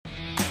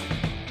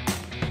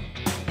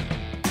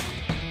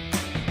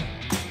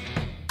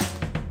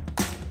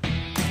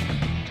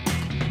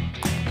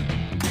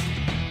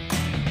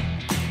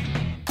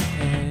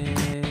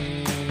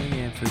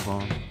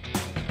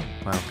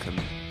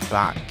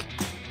back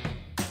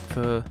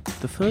for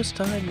the first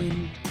time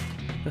in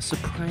a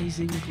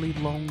surprisingly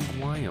long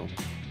while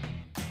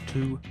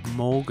to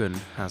Morgan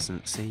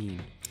Hasn't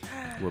Seen.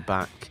 We're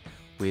back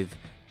with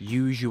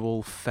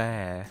usual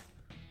fare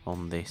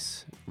on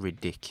this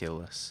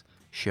ridiculous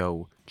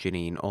show,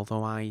 Janine,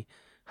 although I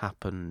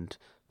happened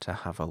to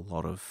have a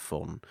lot of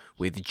fun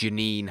with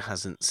Janine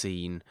Hasn't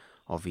Seen,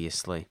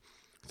 obviously,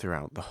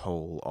 throughout the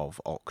whole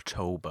of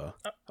October.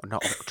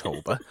 Not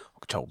October.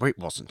 October, it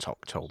wasn't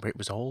October, it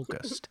was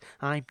August.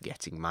 I'm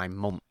getting my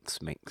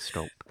months mixed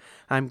up.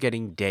 I'm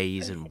getting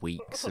days and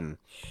weeks and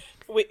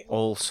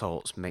all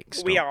sorts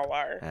mixed up. We all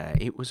are.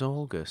 It was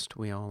August,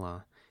 we all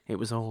are. It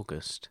was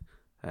August,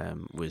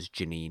 was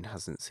Janine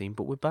Hasn't Seen,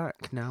 but we're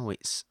back now.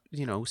 It's,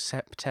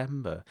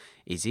 September.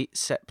 Is it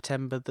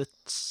September the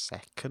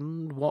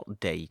 2nd? What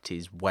date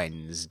is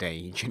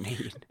Wednesday,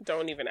 Janine?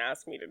 Don't even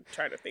ask me to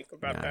try to think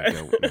about that. I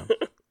don't know.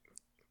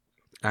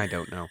 I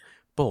don't know.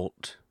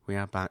 But we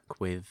are back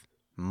with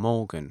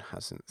Morgan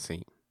Hasn't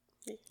Seen.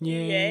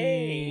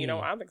 Yay!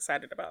 I'm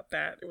excited about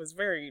that. It was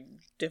very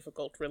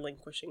difficult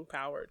relinquishing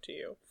power to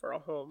you for a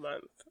whole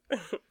month.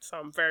 So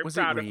I'm very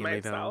proud of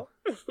myself.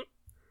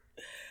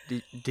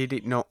 Did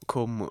it not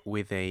come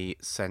with a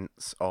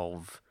sense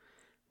of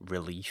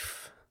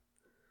relief?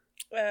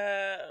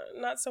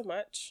 Not so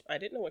much. I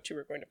didn't know what you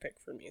were going to pick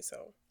for me,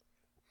 so.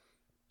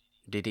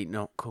 Did it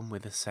not come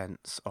with a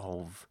sense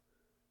of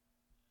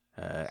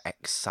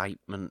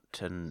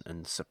excitement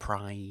and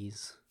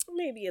surprise?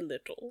 Maybe a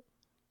little.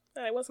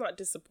 I was not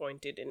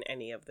disappointed in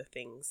any of the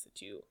things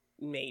that you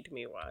made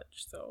me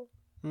watch, so.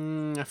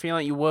 I feel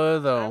like you were,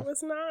 though. I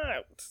was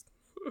not.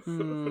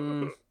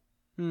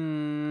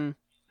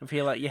 I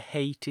feel like you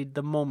hated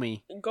The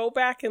Mummy. Go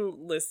back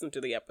and listen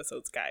to the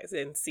episodes, guys,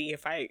 and see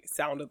if I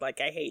sounded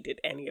like I hated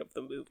any of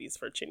the movies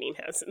for Janine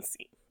Hasn't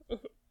Seen.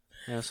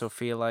 I also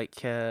feel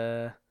like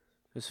you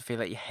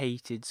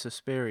hated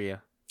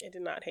Suspiria. I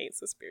did not hate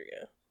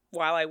Suspiria.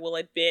 While I will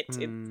admit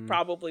it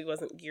probably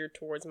wasn't geared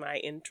towards my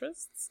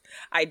interests,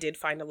 I did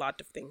find a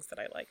lot of things that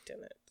I liked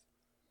in it.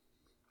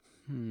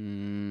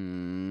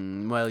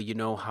 Well, you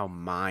know how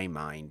my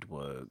mind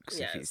works.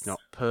 Yes. If it's not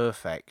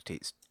perfect,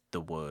 it's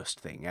the worst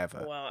thing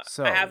ever. Well,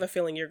 so, I have a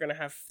feeling you're going to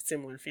have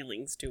similar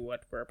feelings to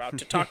what we're about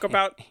to talk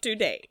about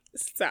today.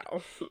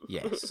 So,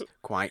 yes,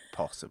 quite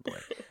possibly.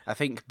 I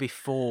think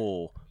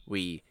before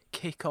we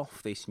kick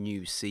off this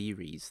new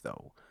series,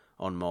 though,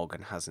 on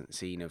Morgan Hasn't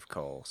Seen, of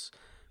course,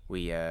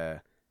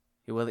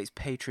 it's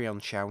Patreon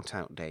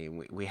Shoutout Day,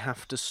 and we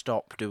have to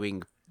stop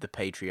doing the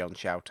Patreon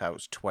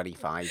shoutouts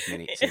 25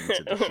 minutes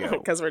into the show.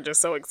 Because we're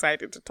just so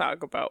excited to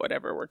talk about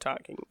whatever we're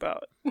talking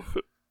about.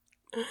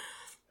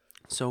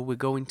 So we're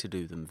going to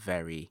do them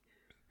very,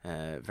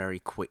 very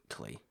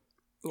quickly.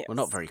 Yes. Well,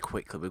 not very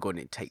quickly. We're going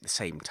to take the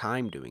same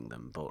time doing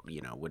them, but,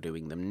 we're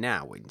doing them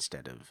now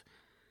instead of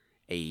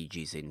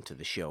ages into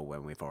the show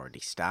when we've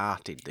already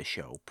started the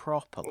show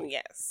properly.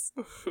 Yes.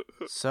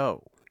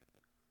 So,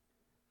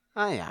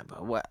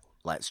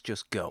 let's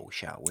just go,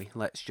 shall we?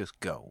 Let's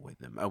just go with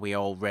them. Are we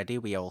all ready?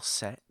 Are we all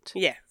set?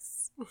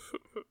 Yes.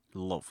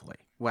 Lovely.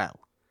 Well,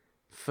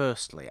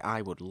 firstly,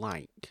 I would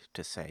like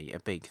to say a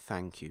big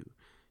thank you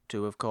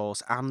to, of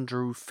course,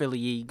 Andrew Philly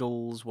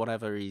Eagles,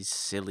 whatever his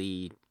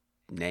silly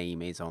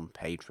name is on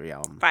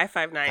Patreon.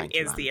 559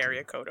 is the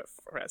area code of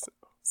Fresno,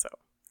 so,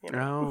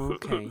 Oh,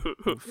 okay.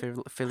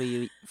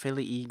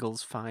 Philly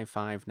Eagles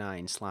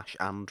 559 /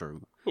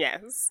 Andrew.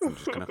 Yes. I'm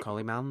just going to call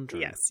him Andrew.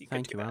 Yes,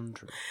 Thank you,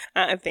 Andrew.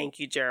 Thank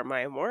you,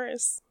 Jeremiah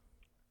Morris.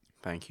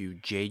 Thank you,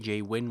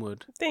 JJ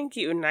Winwood. Thank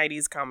you,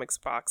 90s Comics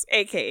Box,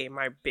 a.k.a.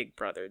 my big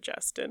brother,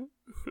 Justin.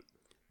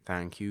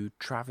 Thank you,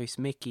 Travis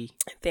Mickey.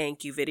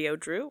 Thank you, Video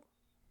Drew.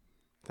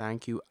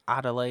 Thank you,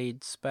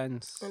 Adelaide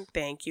Spence. And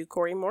thank you,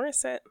 Corey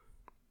Morissette.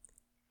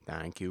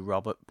 Thank you,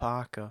 Robert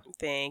Parker.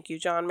 Thank you,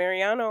 John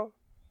Mariano.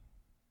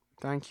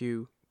 Thank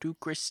you to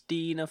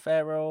Christina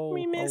Ferro.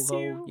 We miss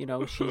although,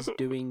 you. She's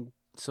doing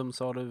some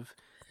sort of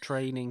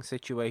training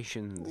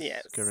situations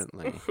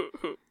currently.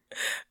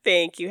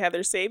 Thank you,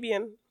 Heather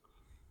Sabian.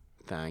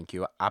 Thank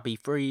you, Abby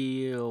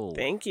Friel.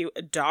 Thank you,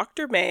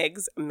 Dr.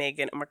 Megs,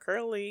 Megan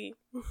McCurley.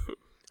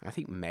 I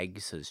think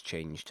Megs has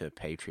changed her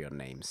Patreon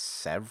name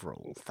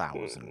several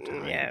thousand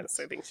times. Yes,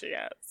 I think she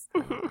has.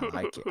 I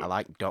like it. I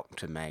like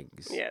Dr.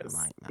 Megs. Yes.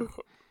 I like that.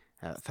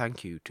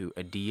 Thank you to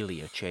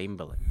Adelia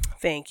Chamberlain.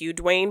 Thank you,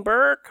 Dwayne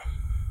Burke.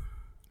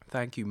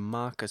 Thank you,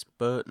 Marcus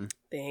Burton.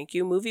 Thank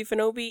you, Movie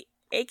Fanobi,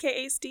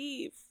 a.k.a.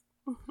 Steve.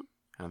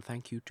 And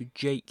thank you to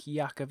Jake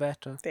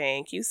Yakavetta.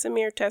 Thank you,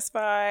 Samir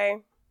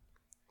Tesfai.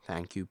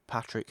 Thank you,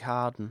 Patrick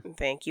Harden.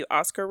 Thank you,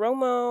 Oscar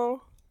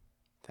Romo.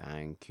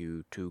 Thank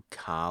you to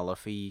Carla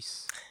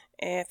Feast.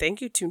 And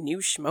thank you to new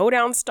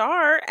Schmodown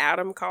star,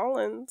 Adam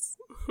Collins.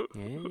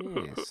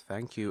 Yes,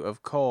 thank you,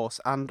 of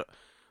course. And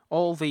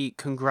all the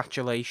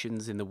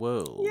congratulations in the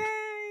world.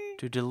 Yay!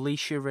 To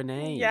Delisha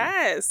Renee.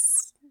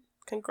 Yes.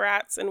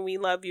 Congrats, and we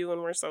love you,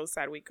 and we're so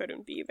sad we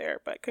couldn't be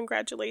there. But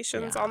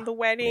congratulations on the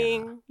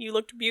wedding. Yeah. You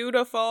looked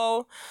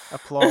beautiful.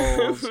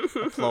 Applause.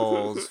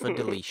 Applause for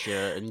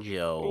Delisha and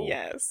Joe.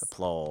 Yes.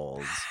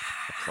 Applause.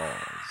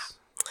 Applause.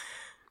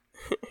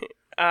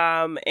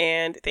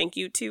 And thank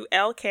you to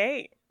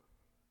LK.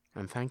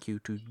 And thank you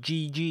to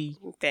GG.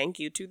 Thank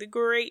you to the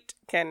great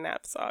Ken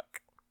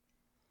Knapsack.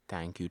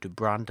 Thank you to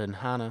Brandon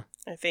Hannah.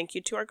 And thank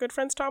you to our good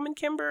friends Tom and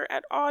Kimber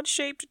at Odd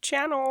Shaped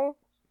Channel.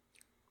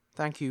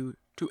 Thank you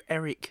to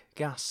Eric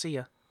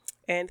Garcia.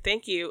 And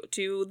thank you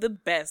to the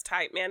best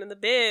hype man in the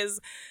biz,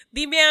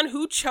 the man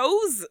who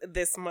chose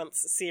this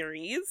month's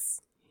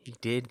series. He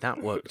did.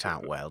 That worked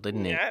out well,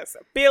 didn't it? Yes,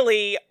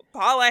 Billy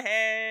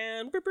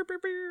Polahan.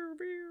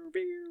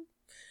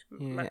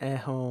 Yeah, air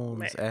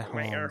horns.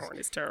 My air horn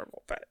is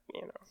terrible, but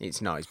you know.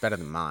 It's not. It's better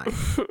than mine.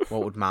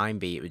 What would mine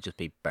be? It would just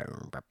be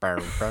boom,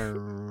 boom,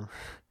 boom.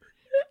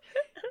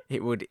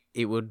 It would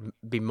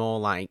be more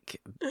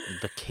like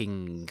the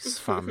King's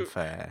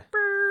fanfare.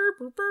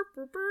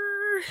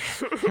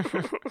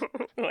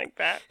 Like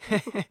that.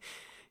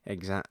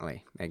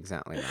 Exactly like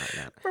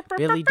that.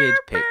 Billy did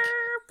pick.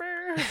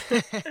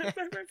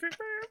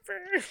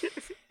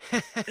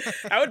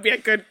 That would be a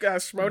good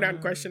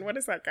Schmodown question. What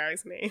is that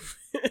guy's name?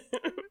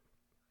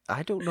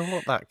 I don't know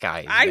what that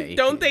guy's name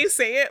don't is. they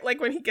say it like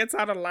when he gets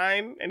out of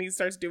line and he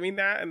starts doing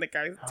that and the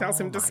guy tells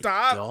him to my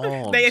stop?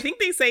 God. I think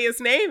they say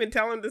his name and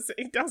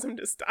he tells him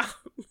to stop.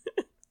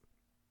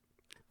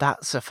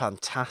 That's a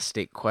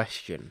fantastic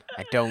question.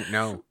 I don't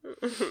know.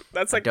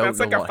 That's like a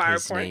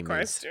PowerPoint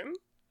question.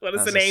 What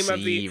is the name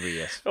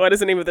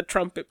of the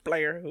trumpet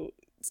player who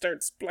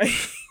starts playing?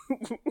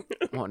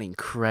 What an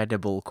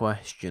incredible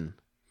question.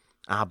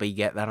 Abby,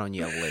 get that on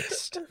your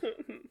list.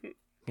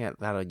 Get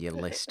that on your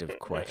list of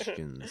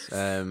questions.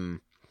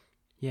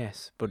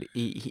 Yes, but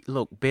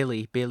look,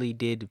 Billy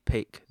did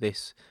pick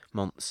this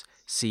month's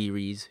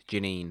series,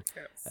 Janine.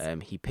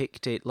 Yes. He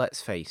picked it,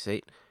 let's face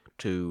it,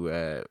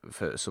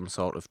 for some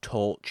sort of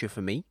torture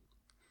for me.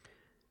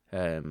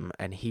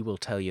 And he will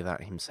tell you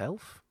that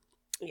himself.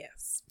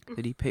 Yes.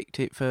 That he picked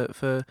it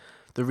for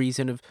the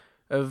reason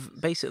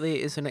of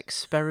basically it's an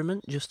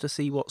experiment just to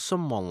see what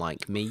someone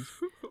like me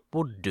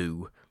would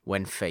do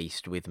when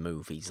faced with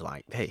movies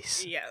like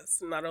this.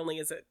 Yes, not only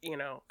is it,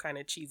 kind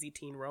of cheesy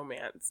teen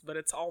romance, but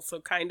it's also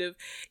kind of,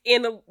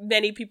 in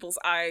many people's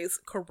eyes,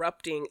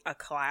 corrupting a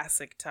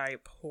classic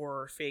type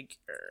horror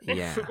figure.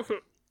 Yeah.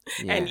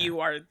 And you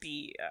are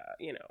the,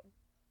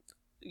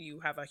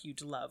 you have a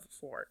huge love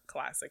for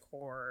classic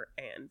horror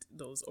and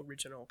those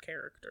original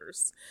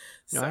characters.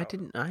 No, I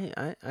didn't.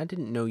 I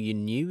didn't know you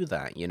knew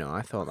that.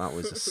 I thought that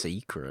was a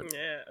secret.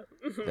 Yeah.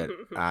 That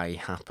I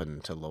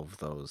happen to love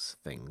those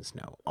things.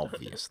 No,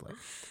 obviously.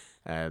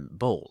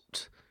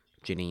 But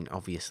Janine,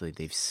 obviously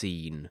they've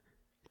seen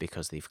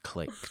because they've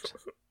clicked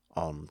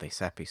on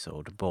this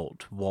episode.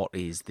 But what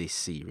is this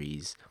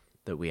series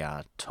that we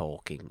are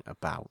talking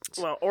about?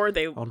 Well,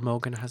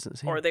 Morgan hasn't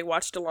seen, or they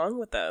watched along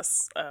with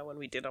us when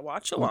we did a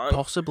watch along.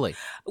 Possibly.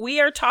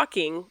 We are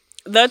talking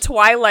the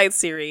Twilight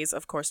series,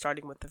 of course,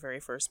 starting with the very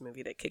first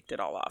movie that kicked it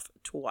all off,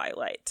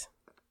 Twilight.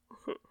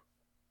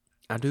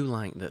 I do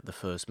like that the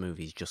first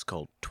movie is just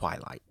called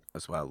Twilight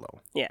as well, though.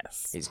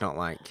 Yes, it's not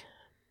like,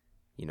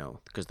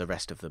 because the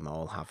rest of them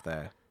all have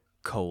their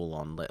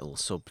colon little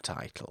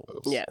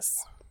subtitles.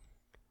 Yes.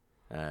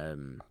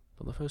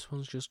 But the first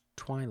one's just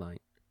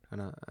Twilight.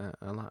 And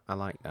I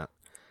like that.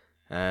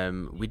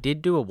 We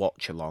did do a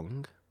watch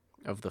along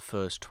of the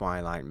first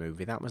Twilight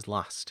movie. That was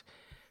last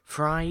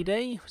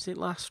Friday. Was it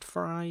last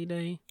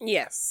Friday?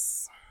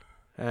 Yes.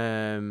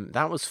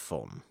 That was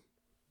fun.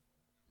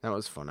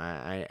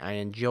 I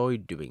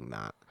enjoyed doing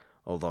that,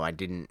 although I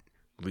didn't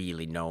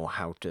really know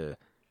how to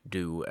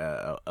do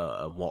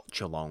a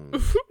watch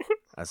along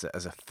as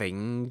a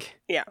thing.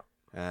 Yeah.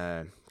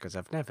 Because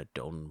I've never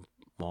done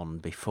one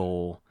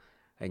before,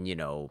 and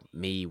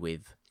me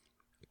with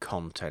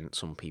content,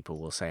 some people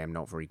will say I'm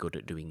not very good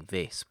at doing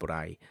this, but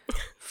I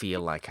feel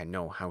like I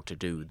know how to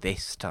do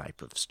this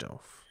type of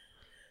stuff,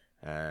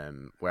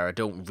 where I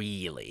don't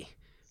really,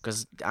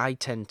 because I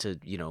tend to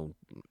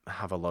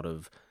have a lot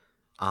of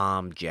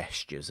arm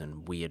gestures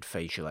and weird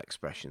facial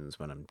expressions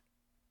when I'm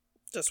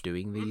just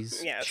doing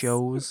these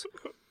shows,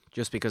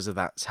 just because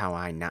that's how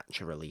I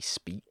naturally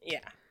speak.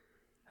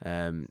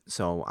 Yeah.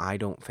 So I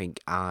don't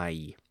think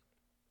I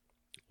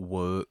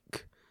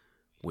work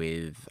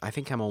with, I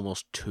think I'm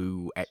almost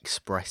too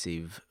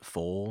expressive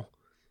for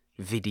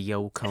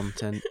video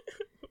content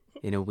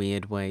in a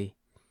weird way.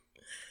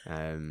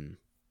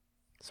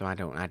 So I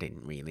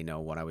didn't really know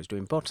what I was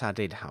doing, but I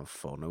did have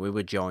fun. We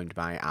were joined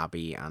by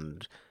Abby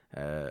and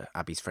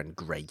Abby's friend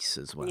Grace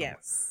as well.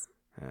 Yes.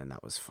 And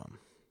that was fun.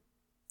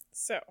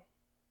 So,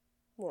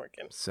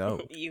 Morgan.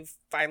 So. You've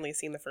finally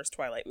seen the first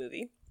Twilight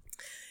movie.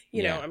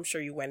 I'm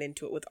sure you went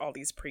into it with all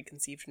these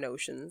preconceived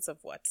notions of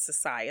what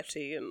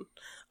society and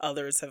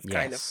others have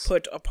kind of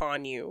put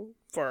upon you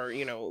for,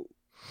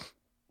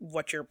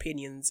 what your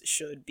opinions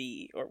should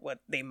be or what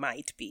they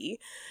might be.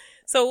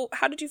 So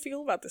how did you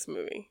feel about this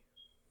movie?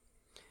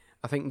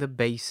 I think the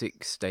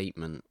basic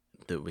statement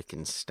that we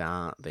can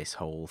start this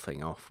whole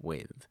thing off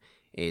with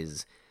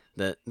is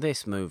that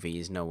this movie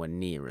is nowhere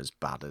near as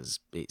bad as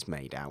it's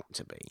made out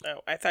to be.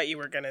 Oh, I thought you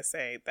were going to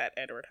say that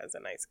Edward has a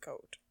nice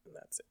coat, and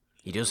that's it.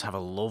 He does have a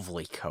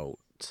lovely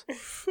coat,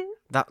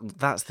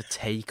 that's the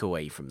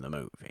takeaway from the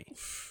movie.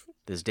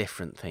 There's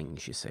different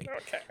things, you see.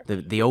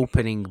 Okay. The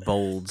opening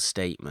bold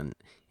statement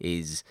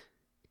is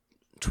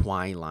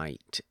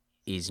Twilight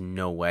is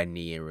nowhere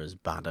near as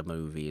bad a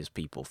movie as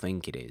people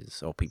think it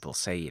is, or people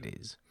say it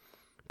is.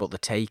 But the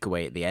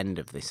takeaway at the end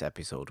of this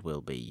episode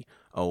will be,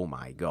 oh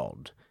my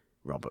god,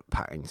 Robert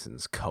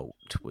Pattinson's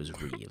coat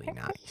was really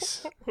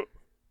nice.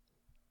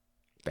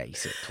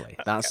 Basically.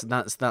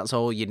 That's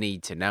all you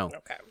need to know.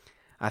 Okay.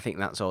 I think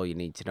that's all you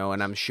need to know,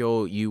 and I'm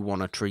sure you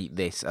want to treat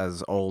this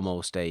as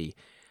almost a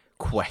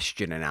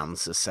question and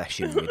answer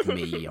session with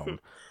me on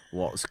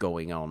what's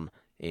going on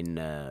in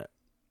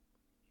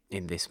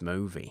this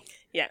movie.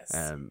 Yes.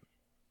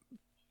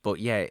 But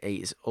yeah,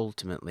 it's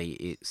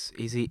ultimately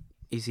is it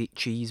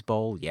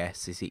cheeseball?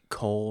 Yes. Is it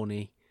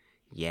corny?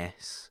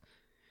 Yes.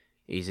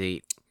 Is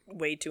it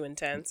way too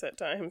intense at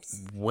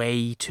times?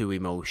 Way too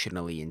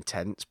emotionally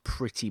intense,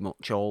 pretty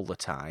much all the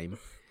time.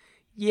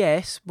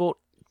 Yes, but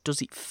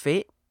does it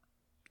fit?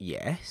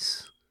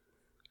 Yes.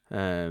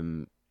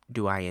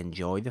 Do I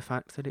enjoy the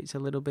fact that it's a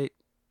little bit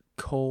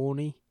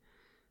corny?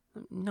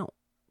 Not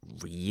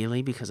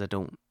really, because I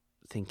don't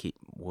think it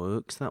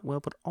works that well.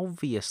 But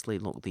obviously,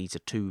 look, these are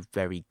two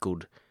very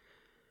good,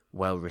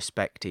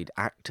 well-respected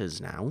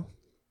actors now.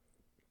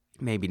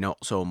 Maybe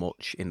not so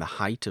much in the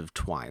height of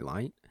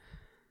Twilight.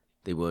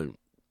 They weren't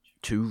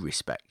too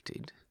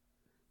respected.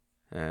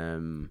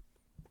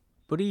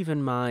 But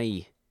even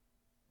my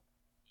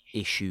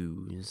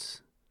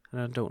issues,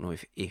 and I don't know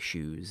if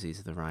issues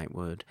is the right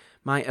word,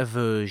 my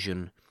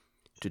aversion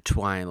to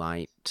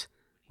Twilight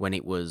when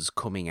it was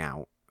coming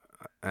out,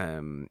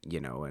 and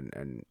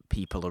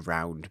people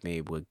around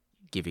me were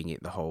giving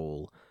it the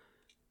whole,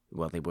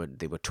 well, they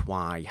were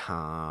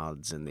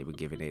twi-hards, and they were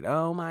giving it,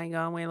 oh my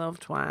god, we love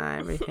Twi,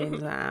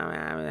 everything's...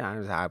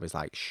 I was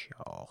like,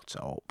 shut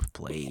up,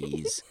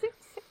 please.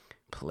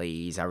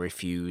 Please, I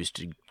refuse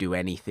to do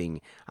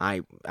anything.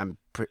 I'm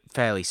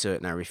fairly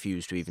certain I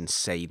refused to even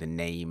say the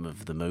name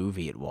of the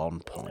movie at one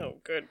point. Oh,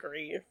 good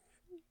grief.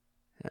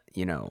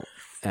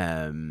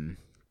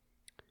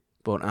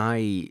 But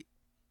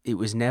it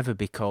was never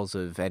because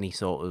of any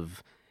sort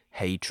of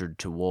hatred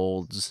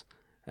towards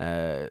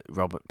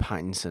Robert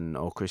Pattinson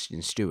or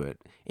Kristen Stewart.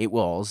 It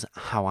was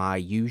how I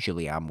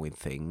usually am with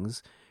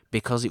things.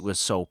 Because it was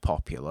so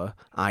popular,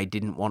 I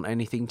didn't want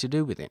anything to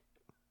do with it.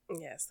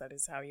 Yes, that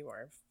is how you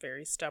are.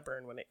 Very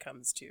stubborn when it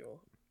comes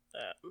to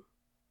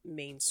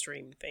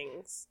mainstream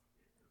things.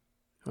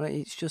 Well,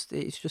 it's just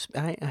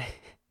I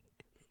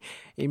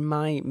in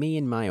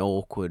my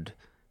awkward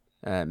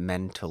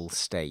mental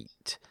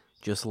state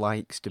just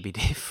likes to be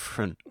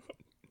different.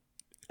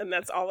 And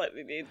that's all it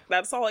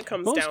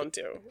comes down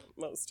to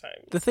most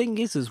times. The thing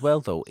is as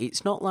well though,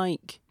 it's not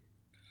like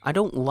I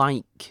don't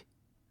like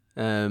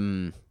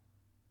I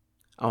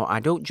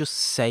don't just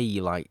say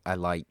like I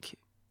like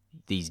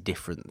these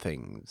different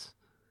things,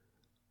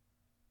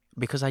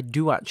 because I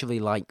do actually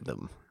like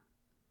them.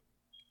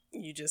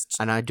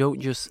 And I don't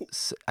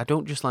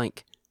just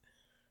like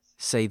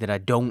say that I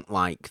don't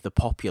like the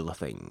popular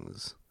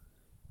things,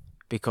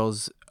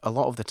 because a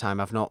lot of the time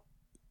I've not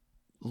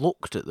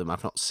looked at them,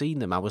 I've not seen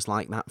them. I was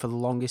like that for the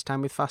longest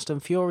time with Fast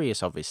and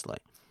Furious, obviously.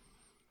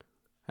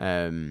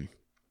 Where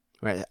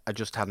I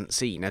just hadn't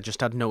seen, I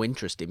just had no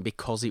interest in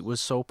because it was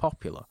so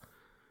popular.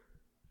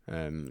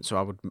 So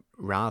I would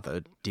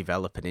rather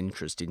develop an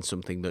interest in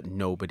something that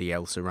nobody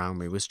else around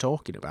me was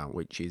talking about,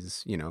 which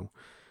is,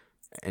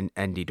 and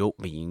ended up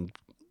being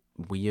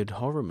weird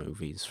horror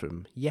movies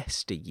from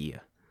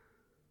yesteryear.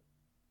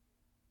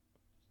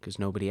 Because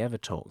nobody ever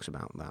talks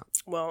about that.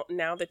 Well,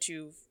 now that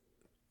you've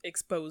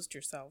exposed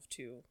yourself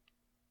to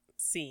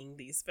seeing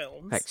these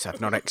films...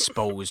 I've not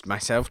exposed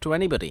myself to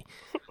anybody.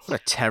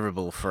 What a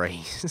terrible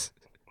phrase.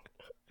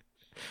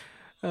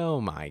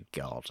 Oh my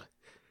god.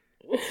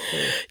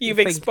 You've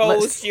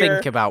exposed your...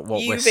 Think about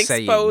what we're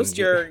saying. You've exposed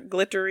your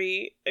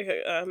glittery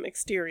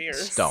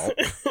exteriors. Stop.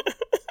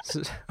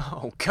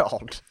 Oh,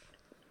 God.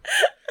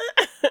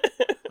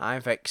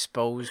 I've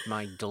exposed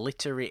my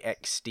glittery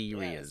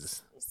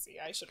exteriors. Yes. See,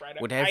 I should write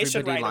Would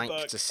everybody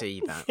like to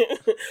see that?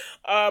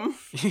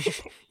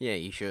 Yeah,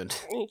 you should.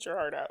 Eat your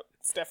heart out,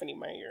 Stephanie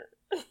Meyer.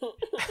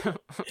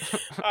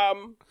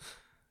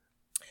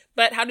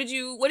 But what did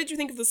you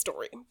think of the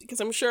story? Because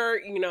I'm sure,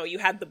 you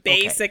had the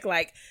basic,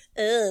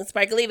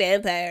 sparkly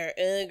vampire,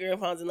 girl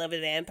falls in love with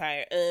a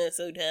vampire,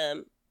 so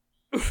dumb.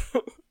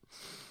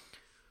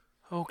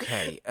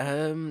 Okay,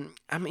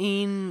 I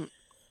mean,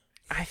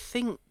 I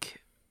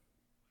think,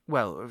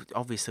 well,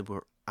 obviously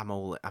I've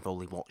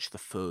only watched the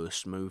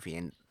first movie,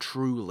 and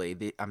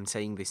truly, I'm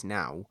saying this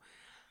now,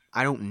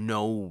 I don't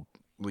know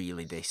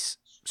really this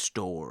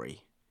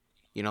story.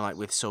 Like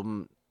with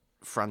some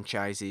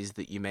franchises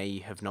that you may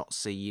have not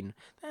seen,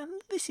 and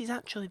this is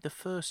actually the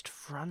first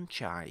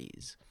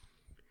franchise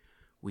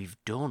we've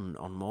done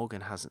on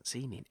Morgan Hasn't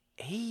Seen in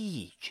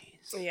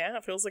ages. Yeah,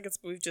 it feels like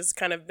we've just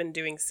kind of been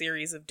doing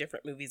series of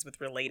different movies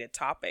with related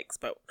topics,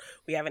 but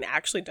we haven't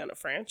actually done a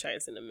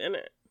franchise in a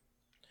minute.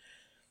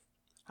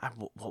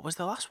 What was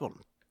the last one?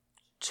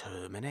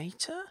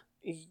 Terminator?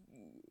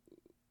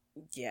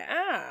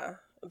 Yeah.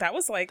 That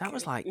was like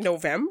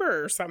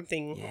November or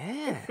something.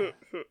 Yeah.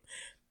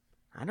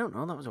 I don't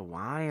know, that was a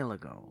while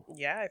ago.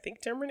 Yeah, I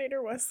think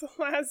Terminator was the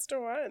last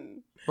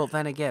one. But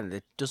then again,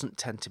 there doesn't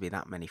tend to be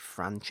that many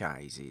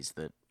franchises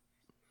that,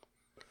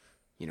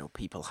 you know,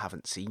 people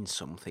haven't seen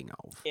something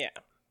of. Yeah.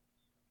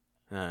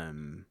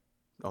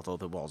 Although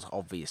there was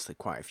obviously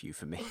quite a few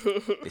for me.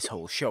 This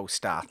whole show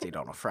started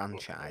on a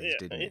franchise,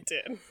 didn't it?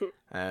 It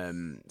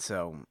did.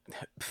 So,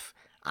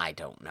 I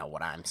don't know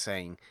what I'm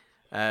saying.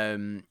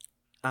 Having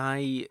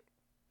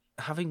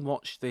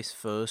watched this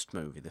first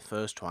movie, the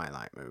first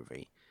Twilight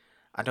movie,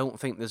 I don't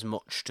think there's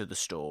much to the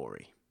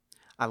story.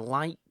 I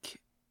like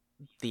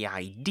the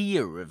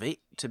idea of it,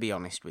 to be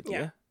honest with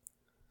you.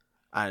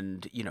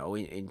 And, you know,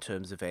 in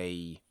terms of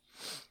a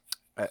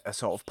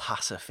sort of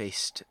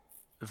pacifist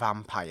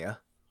vampire,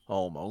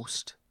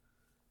 almost.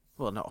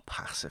 Well, not a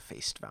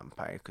pacifist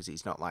vampire, because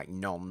he's not, like,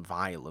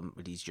 non-violent,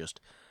 but he's just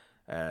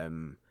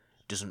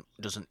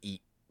doesn't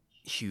eat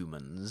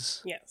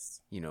humans.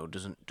 Yes. You know,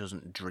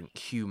 doesn't drink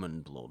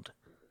human blood.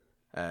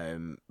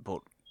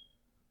 But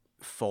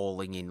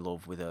falling in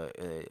love with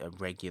a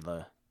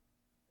regular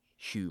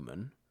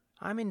human.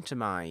 I'm into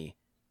my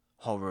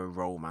horror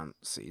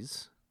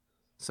romances.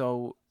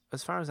 So,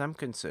 as far as I'm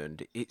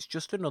concerned, it's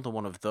just another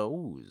one of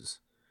those.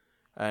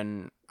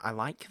 And I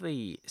like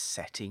the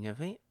setting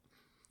of it.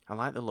 I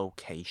like the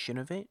location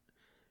of it.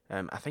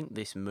 I think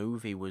this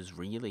movie was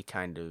really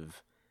kind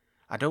of...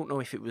 I don't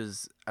know if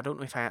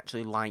I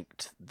actually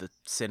liked the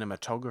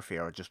cinematography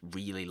or I just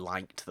really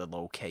liked the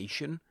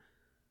location.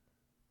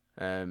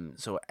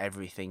 So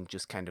everything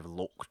just kind of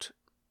looked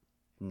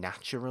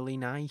naturally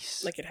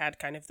nice. Like it had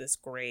kind of this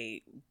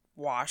gray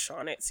wash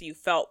on it. So you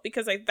felt,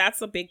 because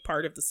that's a big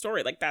part of the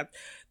story. Like that,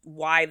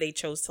 why they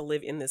chose to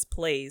live in this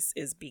place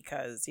is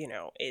because, you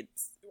know,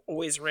 it's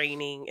always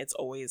raining, it's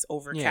always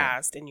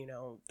overcast, and, you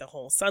know, the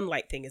whole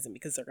sunlight thing isn't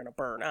because they're going to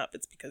burn up.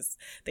 It's because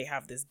they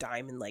have this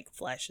diamond-like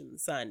flesh in the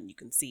sun. You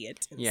can see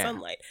it in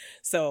sunlight.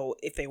 So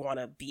if they want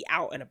to be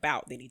out and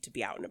about, they need to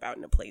be out and about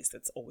in a place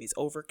that's always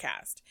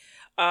overcast.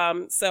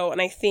 And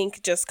I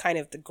think just kind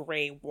of the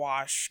gray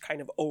wash kind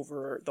of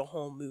over the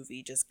whole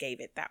movie just gave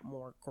it that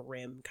more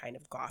grim kind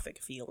of gothic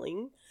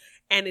feeling.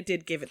 And it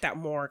did give it that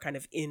more kind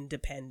of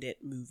independent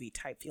movie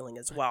type feeling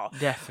as well.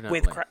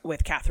 Definitely.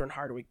 With Catherine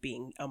Hardwicke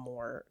being a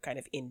more kind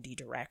of indie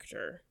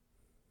director.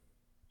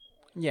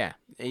 Yeah,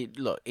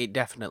 it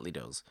definitely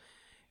does.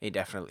 It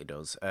definitely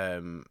does.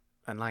 And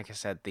like I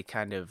said,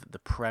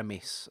 the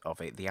premise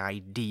of it, the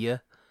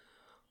idea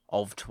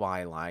of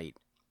Twilight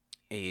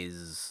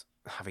is,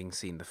 having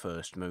seen the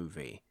first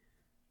movie,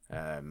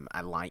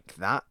 I like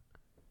that.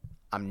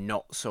 I'm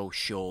not so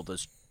sure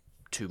there's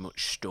too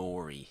much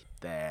story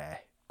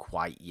there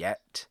quite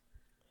yet,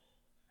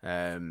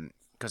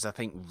 because I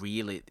think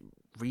really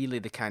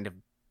the kind of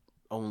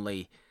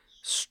only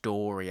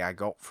story I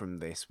got from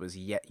this was,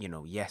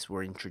 yes,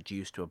 we're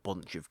introduced to a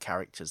bunch of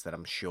characters that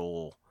I'm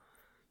sure,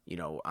 you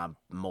know, are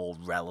more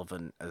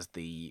relevant as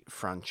the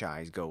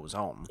franchise goes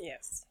on.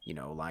 Yes. You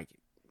know, like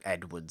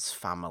Edward's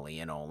family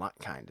and all that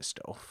kind of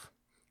stuff.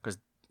 Because,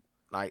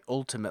 like,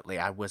 ultimately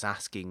I was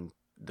asking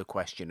the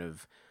question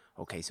of,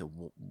 okay, so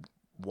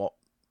what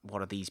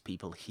are these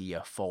people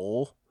here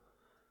for?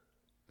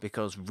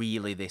 Because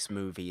really this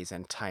movie is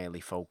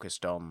entirely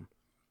focused on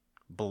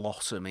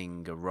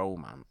blossoming a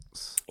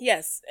romance.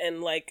 Yes,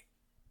 and like,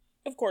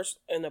 of course,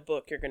 in a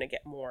book you're going to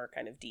get more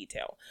kind of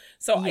detail.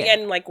 So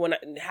again, like when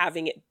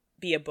having it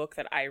be a book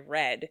that I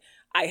read,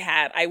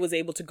 I was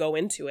able to go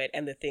into it,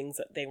 and the things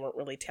that they weren't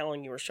really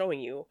telling you or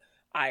showing you,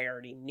 I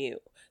already knew.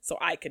 So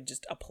I could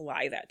just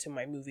apply that to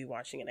my movie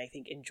watching and I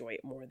think enjoy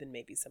it more than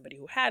maybe somebody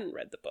who hadn't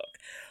read the book.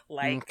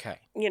 Like,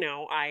 you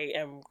know, I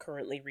am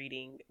currently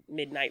reading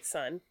Midnight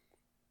Sun,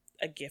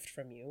 A Gift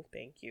from You.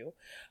 Thank you.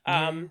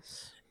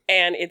 Yes.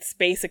 And it's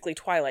basically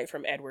Twilight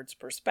from Edward's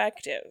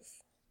perspective.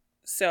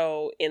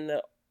 So in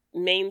the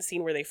main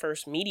scene where they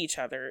first meet each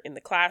other in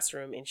the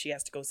classroom and she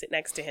has to go sit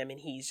next to him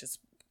and he's just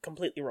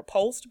completely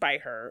repulsed by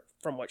her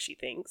from what she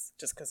thinks,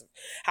 just because of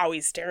how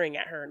he's staring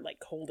at her and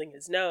like holding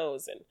his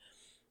nose and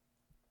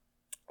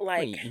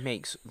like... He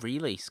makes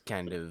really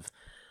kind of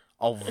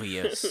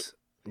obvious,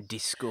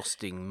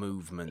 disgusting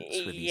movements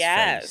with his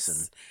face.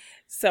 And...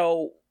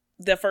 So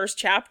the first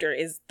chapter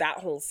is that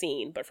whole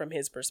scene, but from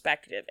his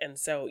perspective. And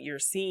so you're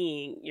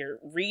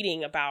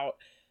reading about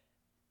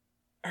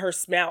her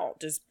smell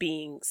just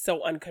being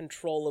so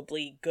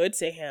uncontrollably good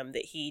to him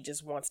that he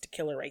just wants to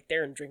kill her right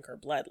there and drink her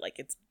blood. Like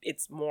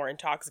it's more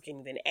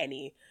intoxicating than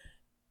any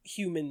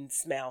human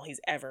smell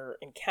he's ever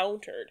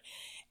encountered.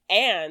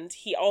 And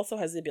he also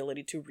has the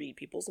ability to read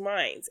people's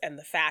minds. And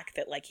the fact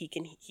that like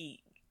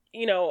he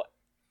you know,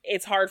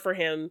 it's hard for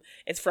him.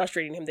 It's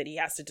frustrating him that he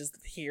has to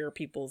just hear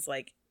people's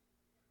like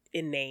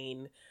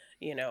inane,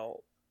 you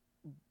know,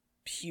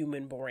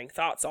 human boring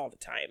thoughts all the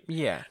time.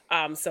 Yeah.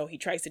 So he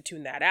tries to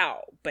tune that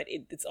out, but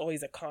it's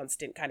always a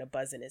constant kind of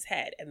buzz in his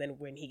head. And then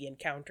when he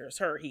encounters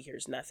her, he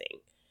hears nothing.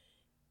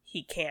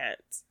 He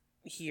can't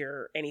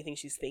hear anything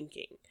she's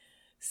thinking.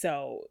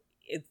 So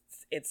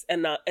it's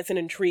an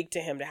intrigue to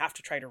him to have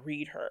to try to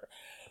read her.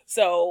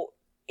 So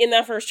in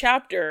that first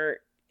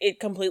chapter, it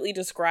completely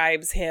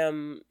describes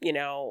him,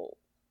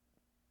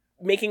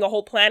 making a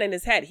whole plan in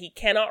his head. He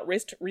cannot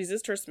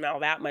resist her smell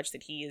that much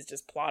that he is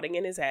just plotting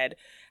in his head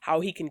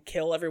how he can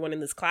kill everyone in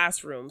this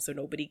classroom so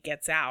nobody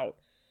gets out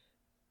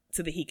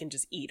so that he can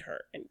just eat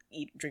her and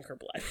drink her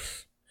blood.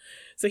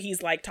 So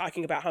he's like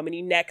talking about how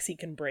many necks he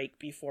can break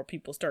before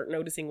people start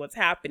noticing what's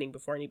happening,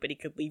 before anybody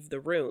could leave the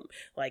room.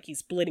 Like he's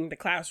splitting the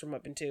classroom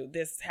up into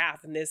this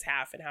half,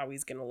 and how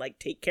he's going to like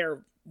take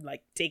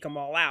them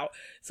all out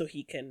so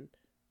he can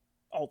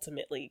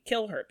ultimately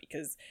kill her,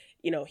 because,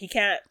 he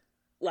can't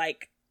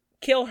like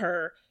kill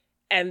her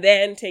and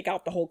then take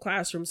out the whole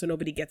classroom so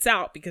nobody gets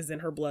out, because then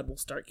her blood will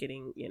start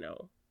getting,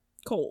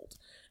 cold,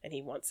 and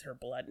he wants her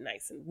blood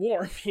nice and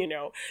warm,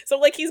 So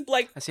like he's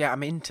like, see,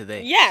 I'm into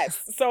this.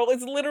 Yes. So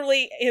it's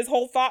literally his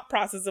whole thought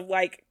process of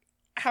like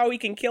how he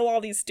can kill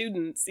all these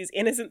students, these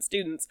innocent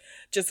students,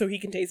 just so he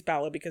can taste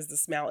Bella, because the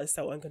smell is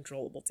so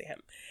uncontrollable to him.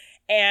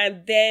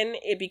 And then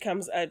it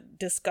becomes a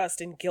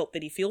disgust and guilt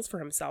that he feels for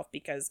himself,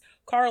 because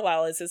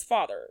Carlisle is his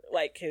father,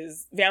 like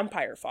his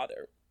vampire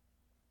father.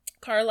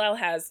 Carlisle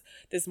has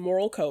this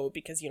moral code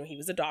because, he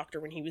was a doctor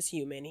when he was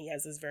human. He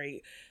has this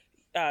very,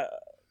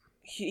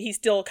 he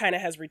still kind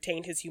of has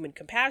retained his human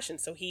compassion.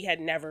 So he had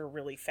never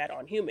really fed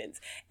on humans.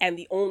 And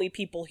the only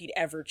people he'd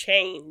ever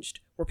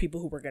changed were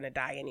people who were going to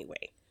die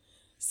anyway.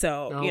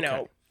 So,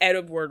 okay.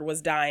 Edward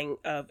was dying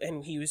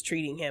and he was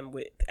treating him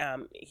with,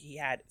 he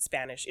had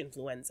Spanish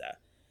influenza.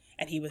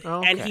 And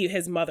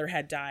his mother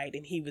had died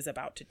and he was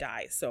about to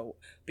die. So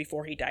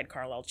before he died,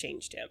 Carlisle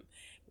changed him.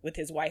 With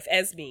his wife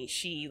Esme,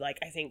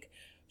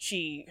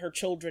 her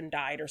children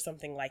died or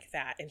something like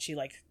that, and she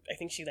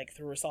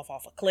threw herself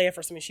off a cliff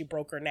or something. She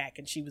broke her neck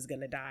and she was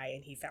gonna die,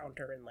 and he found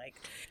her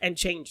and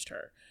changed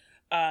her.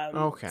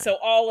 Okay. So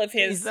all of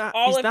his is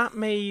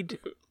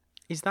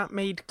that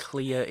made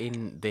clear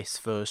in this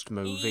first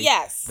movie?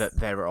 Yes.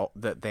 That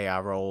they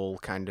are all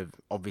kind of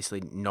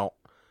obviously not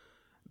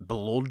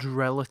blood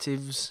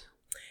relatives.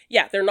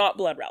 Yeah, they're not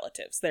blood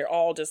relatives. They're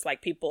all just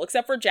like people,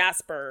 except for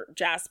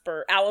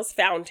Jasper. Alice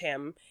found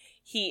him.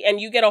 And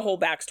you get a whole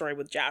backstory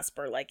with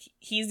Jasper. Like,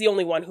 he's the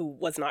only one who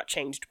was not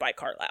changed by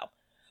Carlisle.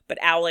 But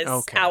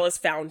Alice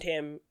found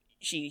him.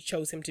 She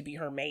chose him to be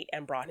her mate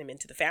and brought him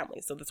into the family.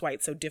 So that's why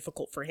it's so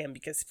difficult for him,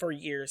 because for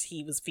years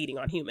he was feeding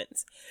on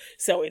humans.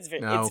 So it's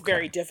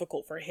very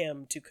difficult for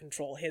him to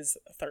control his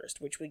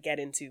thirst, which we get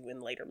into in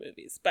later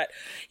movies. But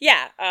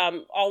yeah,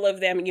 all of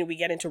them, we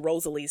get into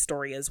Rosalie's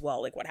story as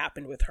well, like what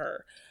happened with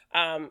her.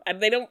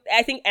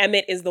 I think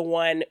Emmett is the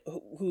one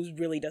who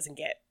really doesn't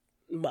get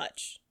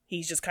much.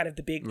 He's just kind of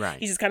the big, right.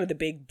 He's just kind of the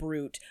big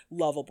brute,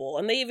 lovable.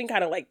 And they even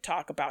kind of like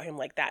talk about him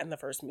like that in the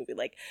first movie.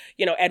 Like,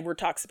 Edward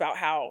talks about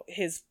how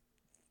his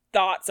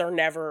thoughts are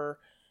never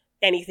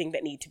anything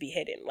that need to be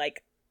hidden.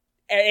 Like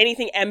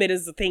anything Emmett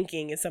is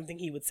thinking is something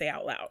he would say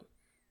out loud.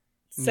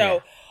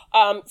 So,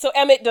 so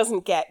Emmett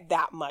doesn't get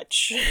that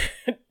much,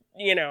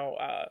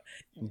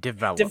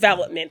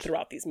 development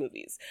throughout these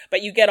movies.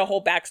 But you get a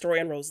whole backstory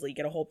on Rosalie,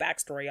 get a whole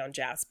backstory on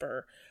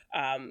Jasper.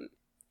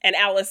 And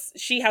Alice,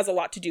 she has a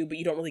lot to do, but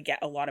you don't really get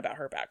a lot about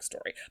her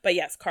backstory. But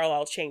yes,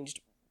 Carlisle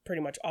changed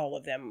pretty much all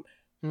of them.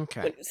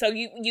 Okay. So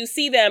you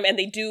see them, and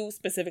they do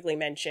specifically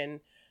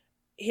mention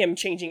him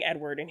changing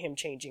Edward and him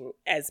changing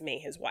Esme,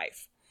 his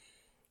wife.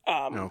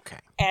 Okay.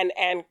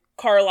 And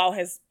Carlisle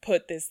has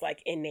put this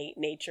like innate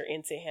nature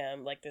into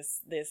him, like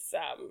this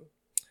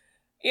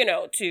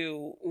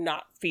to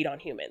not feed on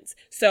humans.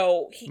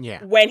 So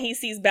when he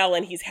sees Bella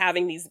and he's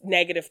having these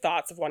negative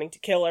thoughts of wanting to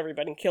kill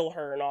everybody and kill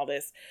her and all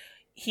this,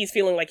 he's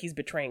feeling like he's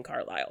betraying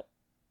Carlisle.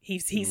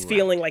 He's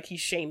feeling like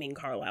he's shaming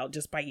Carlisle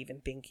just by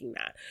even thinking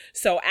that.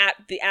 So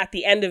at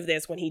the end of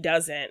this, when he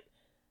doesn't,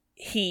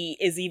 he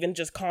is even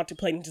just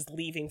contemplating just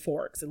leaving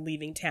Forks and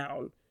leaving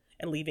town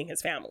and leaving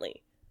his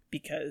family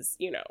because,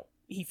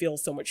 he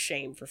feels so much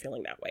shame for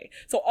feeling that way.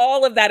 So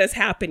all of that is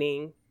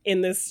happening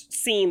in this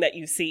scene that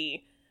you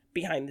see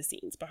behind the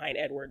scenes, behind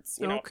Edward's,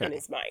 in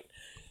his mind.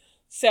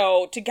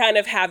 So to kind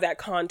of have that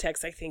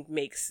context, I think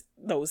makes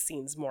those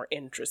scenes more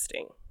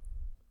interesting.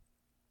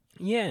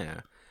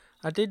 Yeah,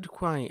 I did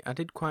quite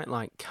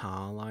like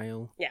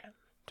Carlisle. Yeah.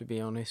 To be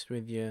honest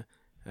with you,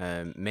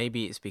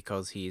 maybe it's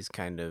because he's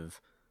kind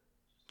of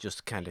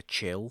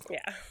chill.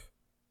 Yeah.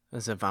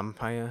 As a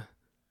vampire,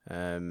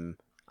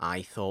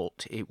 I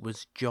thought it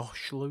was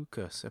Josh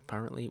Lucas.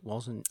 Apparently, it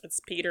wasn't. It's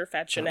Peter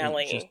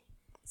Facinelli.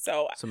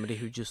 So somebody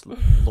who just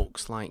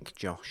looks like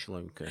Josh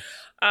Lucas.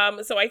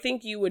 So I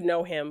think you would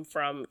know him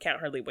from Can't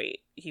Hardly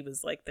Wait. He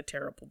was like the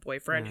terrible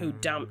boyfriend who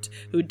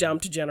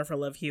dumped Jennifer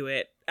Love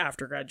Hewitt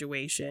after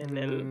graduation,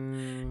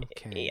 and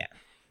yeah,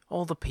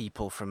 all the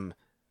people from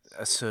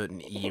a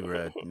certain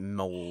era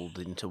mold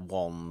into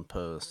one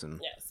person.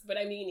 Yes, but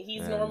I mean, he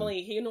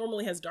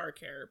normally has dark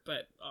hair,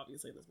 but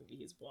obviously in this movie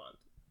he's blonde.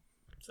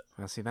 So.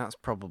 Well, see, that's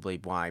probably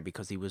why,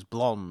 because he was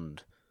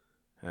blonde.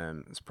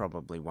 That's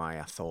probably why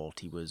I thought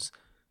he was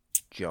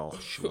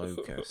Josh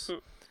Lucas.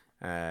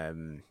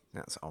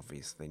 That's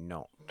obviously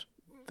not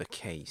the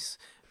case.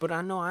 But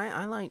I know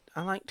I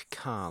liked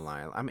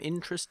Carlisle. I'm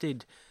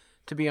interested,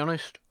 to be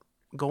honest.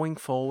 going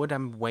forward,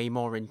 I'm way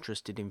more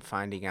interested in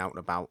finding out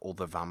about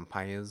other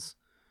vampires.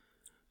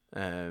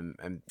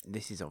 And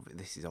this is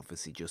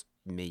obviously just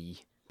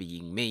me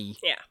being me.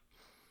 Yeah.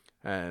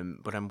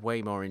 But I'm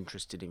way more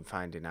interested in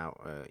finding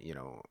out,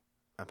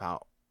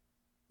 about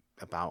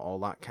all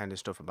that kind of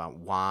stuff, about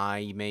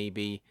why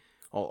maybe,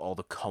 or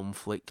the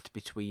conflict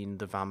between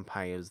the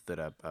vampires that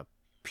are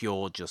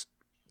pure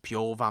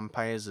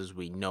vampires as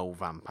we know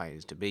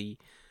vampires to be,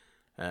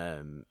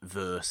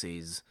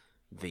 versus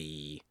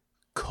the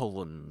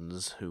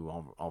Cullens, who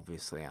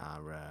obviously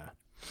are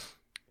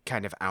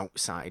kind of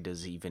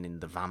outsiders even in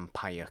the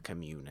vampire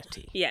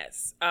community.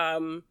 Yes.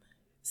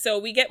 So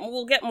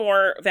we'll get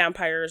more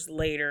vampires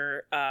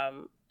later.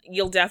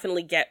 You'll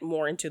definitely get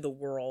more into the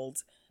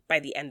world by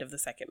the end of the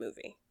second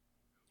movie.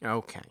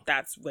 Okay.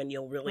 That's when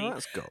you'll really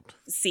that's good.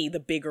 See the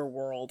bigger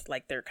world,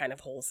 like their kind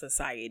of whole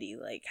society,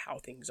 like how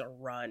things are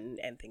run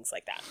and things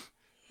like that.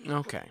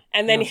 Okay.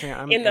 And then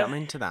I'm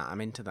into that.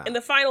 I'm into that. In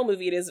the final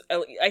movie, it is.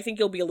 I think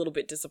you'll be a little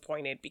bit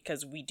disappointed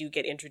because we do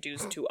get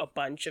introduced to a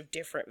bunch of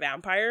different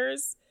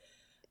vampires,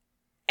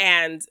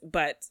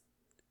 but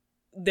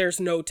there's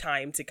no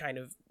time to kind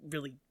of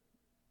really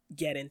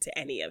get into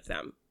any of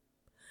them.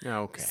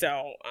 Okay.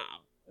 So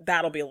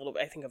that'll be a little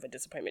bit, I think, of a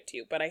disappointment to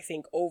you. But I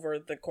think over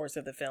the course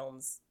of the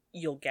films,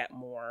 you'll get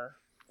more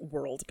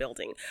world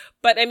building.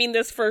 But I mean,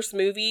 this first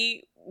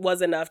movie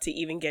was enough to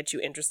even get you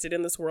interested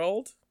in this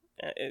world.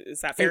 Is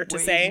that fair to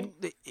say?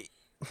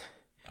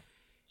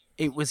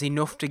 It was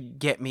enough to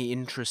get me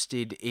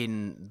interested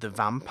in the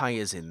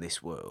vampires in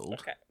this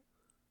world.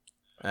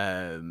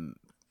 Okay.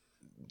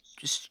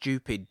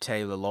 Stupid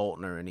Taylor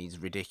Lautner and his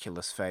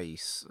ridiculous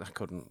face, I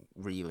couldn't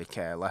really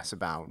care less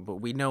about. But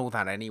we know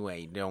that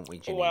anyway, don't we,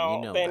 Janine?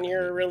 Well, then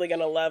you're really going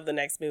to love the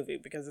next movie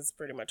because it's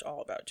pretty much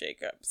all about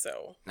Jacob,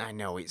 so... I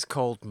know, it's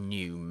called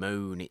New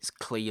Moon. It's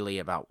clearly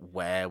about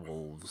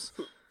werewolves.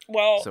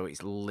 Well... So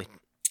it's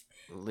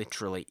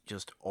literally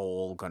just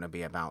all going to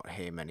be about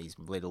him and his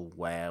little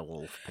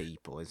werewolf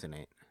people, isn't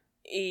it?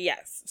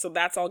 Yes, so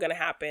that's all going to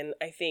happen.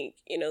 I think,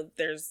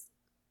 there's...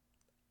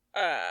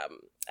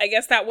 I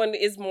guess that one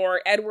is more...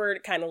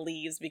 Edward kind of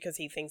leaves because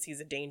he thinks he's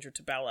a danger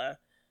to Bella,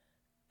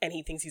 and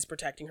he thinks he's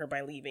protecting her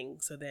by leaving,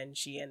 so then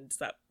she ends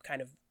up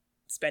kind of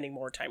spending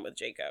more time with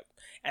Jacob.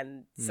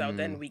 And so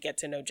then we get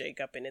to know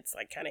Jacob, and it's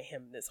like kind of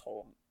him this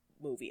whole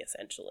movie,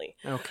 essentially.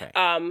 Okay.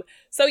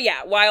 So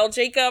yeah, while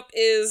Jacob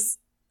is...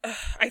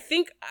 I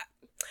think...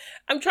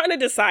 I'm trying to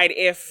decide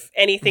if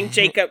anything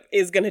Jacob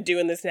is going to do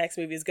in this next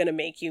movie is going to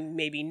make you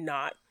maybe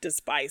not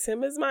despise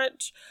him as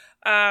much.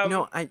 You're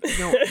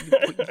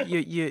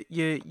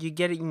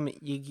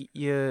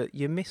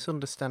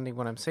misunderstanding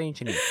what I'm saying,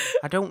 Janine.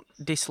 I don't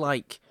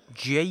dislike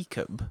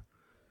Jacob.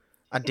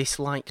 I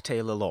dislike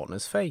Taylor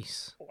Lautner's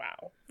face.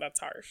 Wow, that's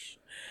harsh.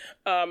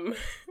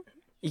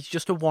 He's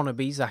just a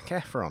wannabe Zac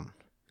Efron.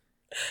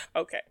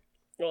 Okay.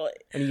 Well,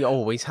 and he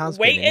always has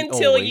been. Wait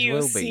until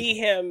you see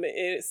him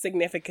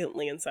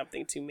significantly in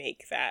something to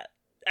make that.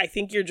 I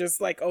think you're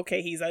just like,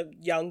 okay, he's a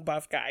young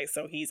buff guy,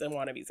 so he's a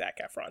wannabe Zac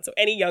Efron. So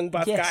any young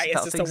buff guy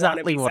is just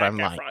exactly a wannabe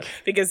Zac Efron. Like.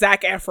 Because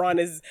Zac Efron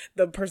is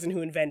the person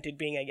who invented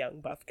being a young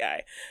buff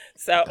guy.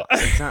 So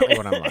that's exactly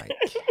what I'm like.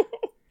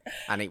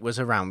 And it was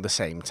around the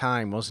same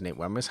time, wasn't it?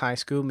 When was High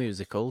School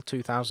Musical?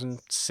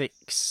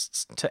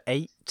 2006 to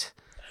 8?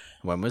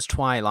 When was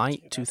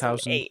Twilight?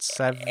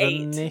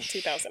 2007-ish?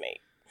 2008.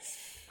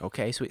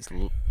 Okay, so it's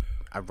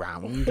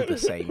around the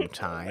same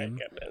time.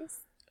 Oh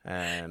my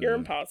goodness. You're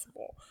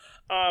impossible.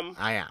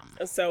 I am.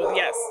 So,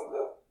 yes.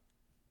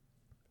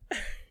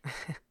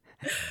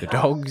 The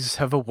dogs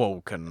have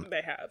awoken.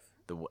 They have.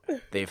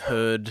 They've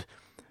heard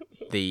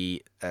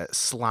the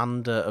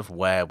slander of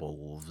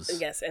werewolves.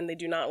 Yes, and they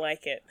do not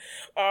like it.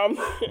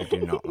 They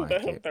do not like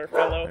it. Their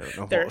fellow... I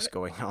don't know what's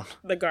going on.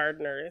 The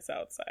gardener is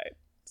outside,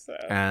 so...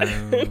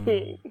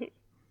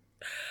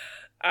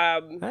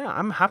 Yeah,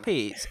 I'm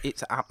happy.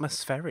 It's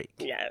atmospheric.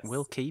 Yes,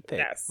 we'll keep it.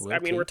 Yes,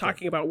 we're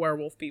talking about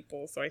werewolf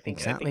people, so I think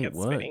exactly it's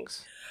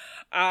works.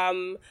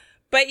 Fitting.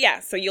 But yeah,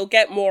 so you'll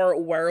get more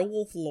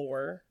werewolf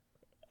lore,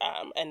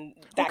 and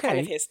that kind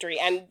of history,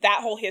 and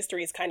that whole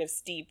history is kind of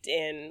steeped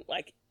in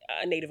like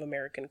a Native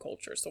American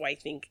culture. So I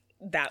think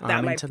that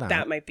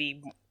might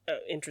be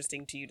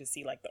interesting to you to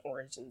see like the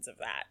origins of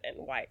that and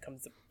why it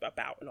comes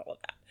about and all of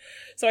that.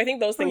 So I think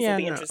those things will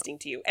be interesting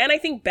to you, and I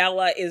think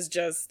Bella is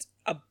just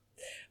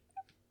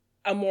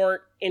a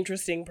more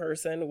interesting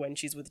person when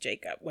she's with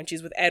Jacob. When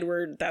she's with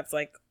Edward, that's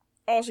like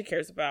all she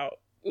cares about.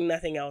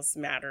 Nothing else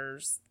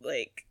matters.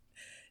 Like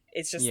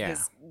it's just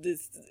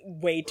this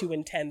way too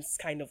intense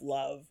kind of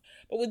love.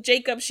 But with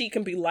Jacob, she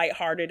can be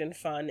lighthearted and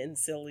fun and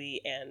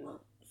silly and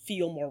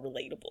feel more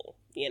relatable,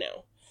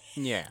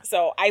 Yeah.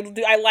 So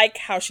I like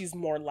how she's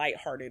more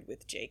lighthearted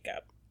with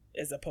Jacob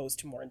as opposed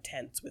to more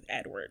intense with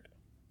Edward.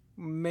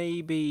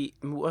 Maybe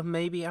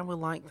I would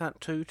like that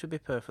too, to be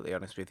perfectly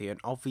honest with you. And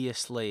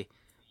obviously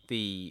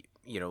the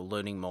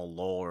learning more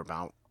lore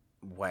about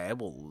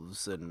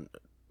werewolves and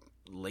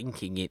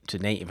linking it to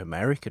Native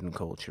American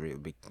culture, it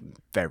would be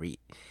very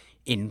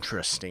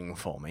interesting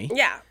for me.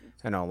 Yeah,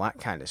 and all that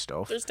kind of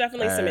stuff. There's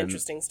definitely some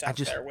interesting stuff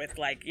there with,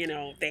 like, you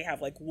know, they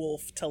have, like,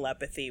 wolf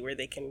telepathy where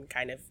they can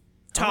kind of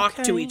talk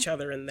to each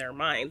other in their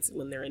minds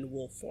when they're in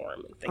wolf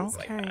form and things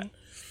like that.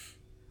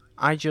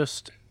 I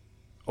just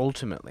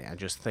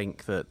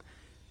think that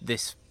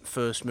this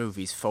first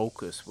movie's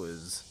focus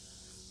was,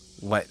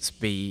 let's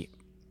be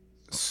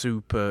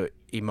super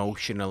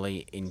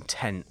emotionally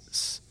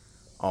intense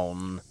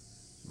on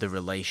the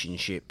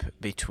relationship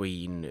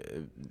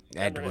between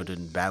Edward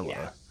and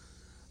Bella,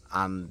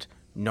 and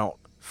not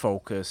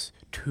focus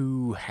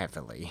too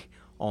heavily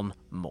on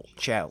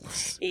much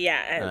else.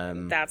 Yeah,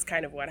 and that's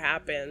kind of what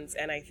happens.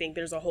 And I think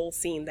there's a whole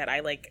scene that I,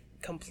 like,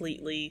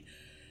 completely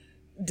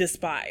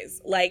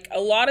despise. Like, a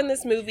lot in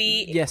this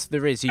movie... Yes,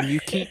 there is, and you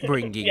keep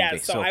bringing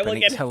this up,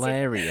 and it's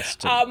hilarious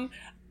to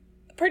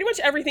pretty much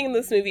everything in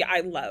this movie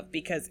I love,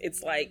 because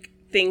it's, like,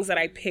 things that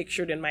I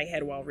pictured in my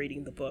head while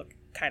reading the book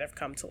kind of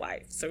come to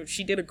life. So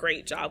she did a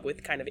great job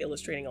with kind of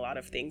illustrating a lot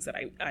of things that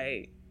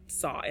I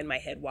saw in my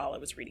head while I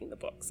was reading the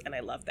books, and I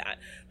love that.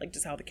 Like,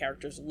 just how the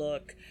characters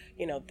look,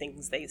 you know,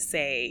 things they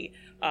say,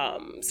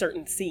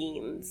 certain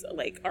scenes,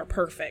 like, are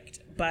perfect.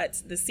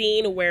 But the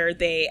scene where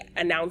they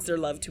announce their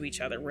love to each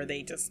other, where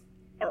they just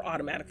are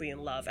automatically in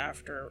love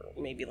after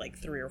maybe like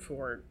 3 or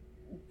 4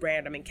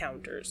 random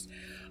encounters,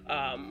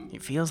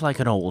 it feels like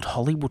an old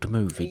Hollywood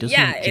movie, doesn't it?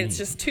 Yeah, it's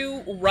just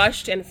too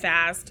rushed and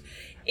fast.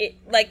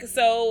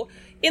 So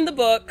in the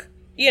book,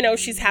 you know,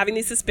 she's having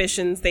these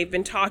suspicions. They've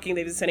been talking.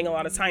 They've been spending a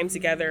lot of time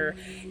together.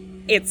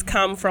 It's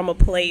come from a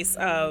place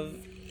of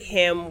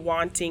him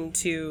wanting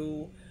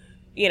to,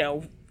 you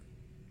know,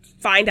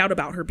 find out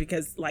about her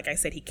because, like I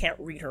said, he can't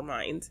read her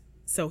mind.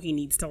 So he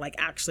needs to, like,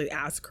 actually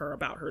ask her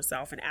about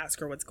herself and ask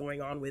her what's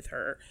going on with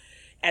her.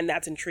 And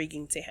that's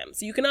intriguing to him.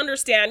 So you can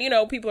understand, you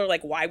know, people are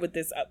like, why would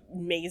this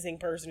amazing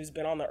person who's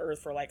been on the earth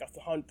for like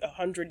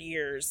 100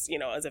 years, you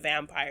know, as a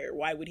vampire,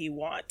 why would he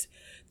want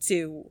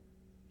to,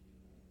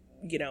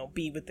 you know,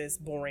 be with this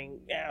boring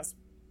ass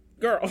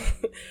girl?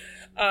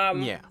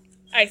 Yeah.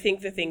 I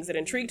think the things that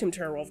intrigued him to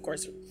her, well, of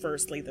course,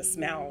 firstly, the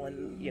smell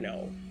and, you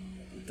know,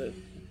 the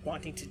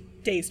wanting to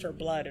taste her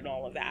blood and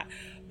all of that.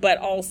 But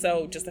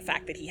also just the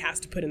fact that he has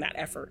to put in that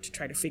effort to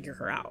try to figure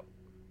her out.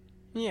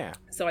 Yeah.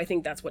 So I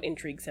think that's what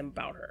intrigues him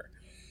about her.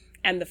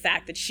 And the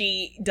fact that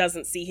she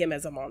doesn't see him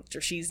as a monster.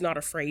 She's not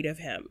afraid of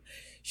him.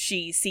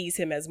 She sees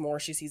him as more.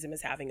 She sees him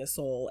as having a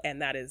soul.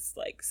 And that is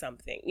like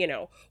something, you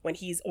know, when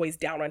he's always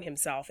down on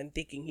himself and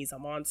thinking he's a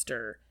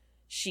monster,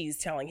 she's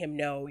telling him,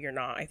 no, you're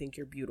not. I think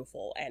you're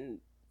beautiful. And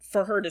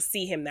for her to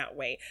see him that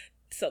way.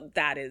 So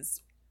that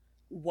is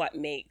what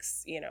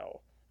makes, you know,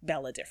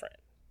 Bella different.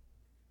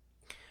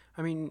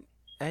 I mean,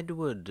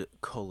 Edward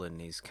Cullen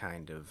is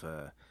kind of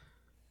a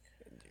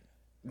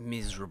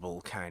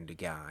miserable kind of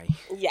guy.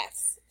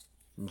 Yes.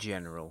 In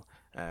general.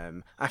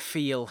 I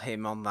feel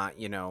him on that,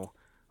 you know,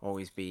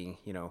 always being,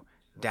 you know,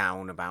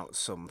 down about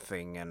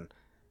something and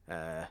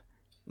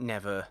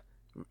never,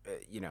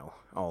 you know,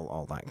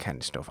 all that kind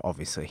of stuff.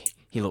 Obviously,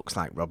 he looks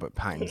like Robert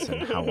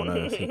Pattinson. How on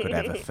earth he could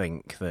ever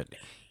think that,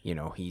 you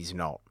know, he's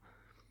not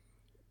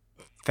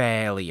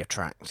fairly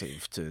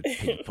attractive to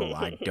people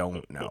I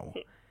don't know.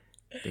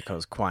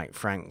 Because, quite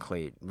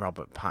frankly,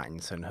 Robert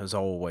Pattinson has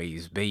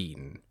always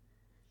been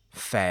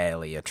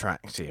fairly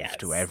attractive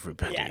to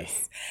everybody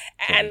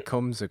that he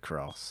comes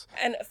across.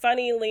 And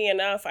funnily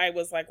enough, I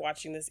was like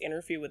watching this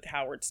interview with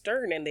Howard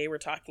Stern, and they were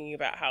talking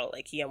about how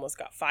like he almost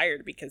got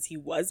fired because he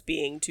was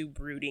being too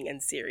brooding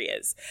and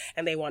serious,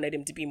 and they wanted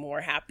him to be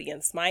more happy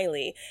and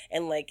smiley.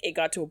 And like it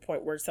got to a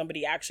point where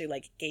somebody actually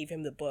like gave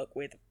him the book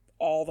with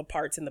all the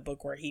parts in the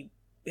book where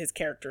his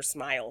character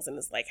smiles and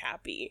is like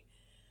happy.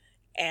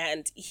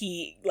 And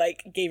he,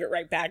 like, gave it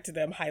right back to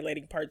them,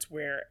 highlighting parts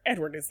where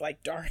Edward is,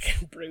 like, dark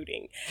and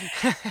brooding.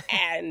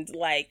 And,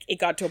 like, it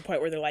got to a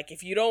point where they're like,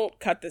 if you don't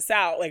cut this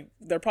out, like,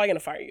 they're probably going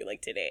to fire you,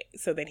 like, today.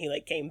 So then he,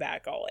 like, came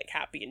back all, like,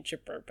 happy and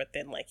chipper. But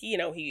then, like, you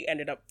know, he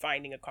ended up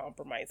finding a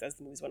compromise as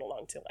the movies went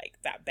along to, like,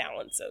 that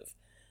balance of,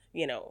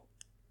 you know,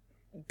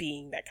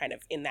 being that kind of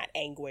in that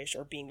anguish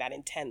or being that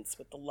intense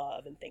with the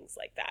love and things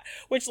like that,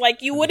 which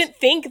like you wouldn't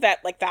think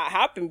that like that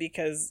happened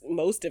because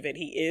most of it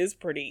he is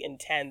pretty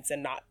intense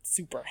and not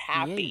super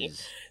happy.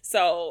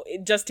 So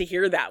just to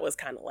hear that was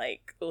kind of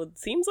like, well, it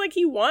seems like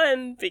he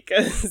won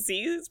because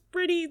he's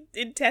pretty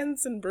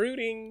intense and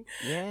brooding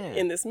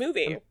in this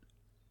movie.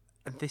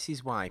 And this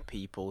is why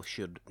people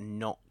should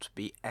not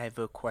be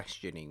ever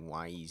questioning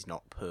why he's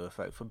not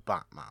perfect for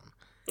Batman.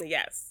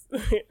 Yes.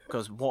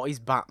 Because what is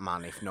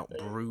Batman if not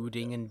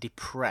brooding and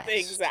depressed?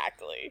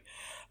 Exactly.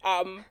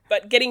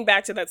 But getting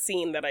back to that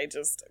scene that I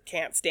just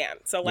can't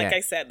stand. So like I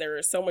said, there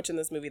is so much in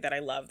this movie that I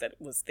love that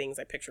was things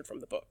I pictured from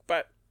the book.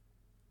 But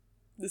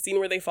the scene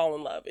where they fall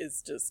in love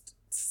is just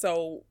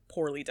so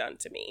poorly done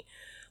to me.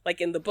 Like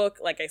in the book,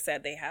 like I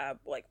said, they have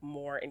like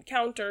more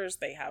encounters.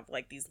 They have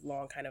like these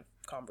long kind of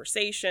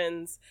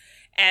conversations.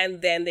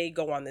 And then they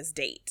go on this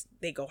date.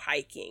 They go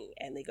hiking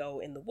and they go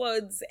in the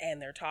woods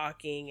and they're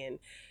talking and,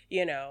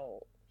 you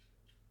know,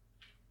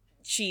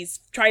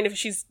 she's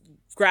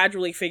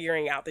gradually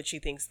figuring out that she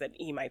thinks that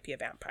he might be a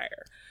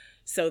vampire.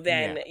 So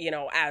then,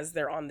 as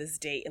they're on this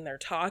date and they're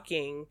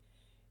talking,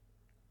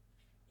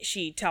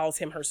 she tells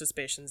him her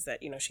suspicions that,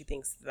 she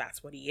thinks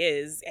that's what he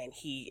is, and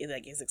he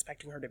is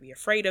expecting her to be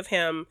afraid of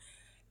him.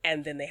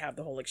 And then they have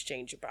the whole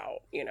exchange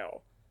about,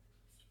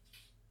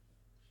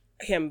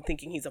 him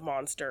thinking he's a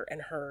monster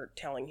and her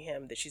telling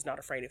him that she's not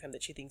afraid of him,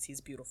 that she thinks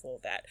he's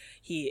beautiful, that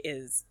he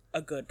is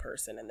a good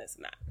person and this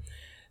and that.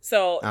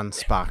 So and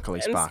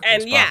sparkly.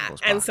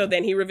 And so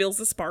then he reveals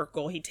the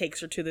sparkle. He takes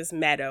her to this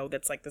meadow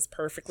that's like this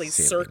perfectly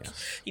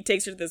he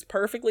takes her to this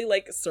perfectly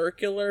like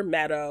circular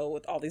meadow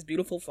with all these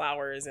beautiful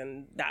flowers,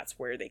 and that's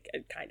where it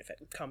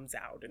comes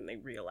out, and they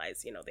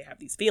realize they have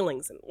these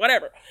feelings and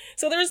whatever.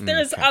 So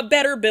there's a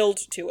better build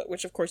to it,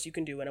 which of course you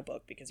can do in a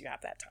book because you have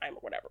that time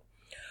or whatever.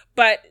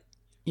 But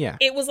yeah,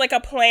 it was like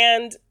a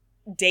planned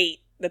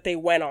date that they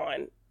went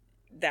on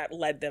that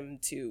led them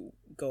to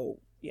go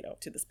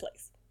to this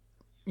place.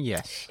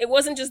 Yes. It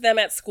wasn't just them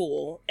at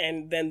school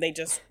and then they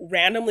just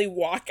randomly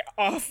walk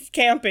off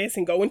campus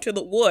and go into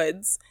the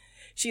woods.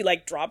 She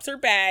drops her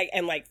bag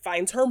and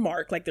finds her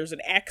mark. There's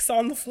an X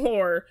on the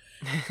floor.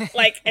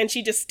 And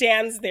she just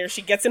stands there.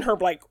 She gets in her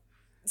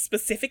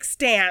specific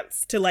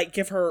stance to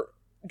give her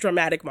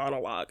dramatic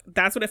monologue.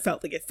 That's what it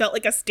felt like. It felt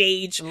like a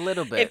stage. A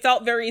little bit. It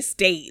felt very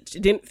staged.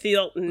 It didn't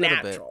feel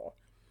natural.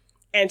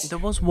 And there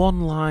was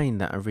one line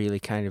that I really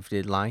kind of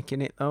did like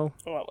in it though.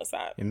 What was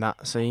that? In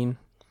that scene.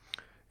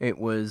 It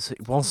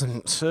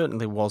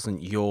certainly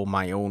wasn't "you're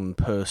my own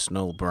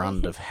personal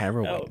brand of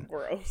heroin." Oh,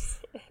 gross.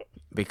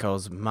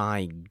 Because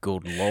my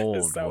good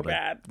lord, so what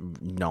bad. A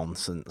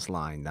nonsense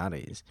line that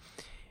is.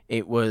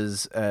 It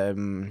was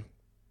how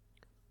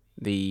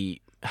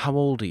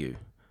old are you?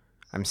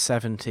 I'm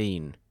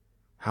 17.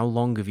 How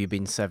long have you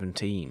been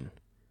 17?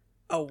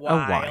 A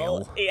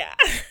while. Yeah.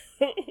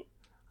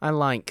 I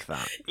like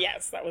that.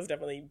 Yes, that was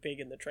definitely big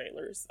in the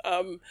trailers.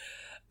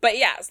 But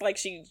yes,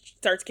 she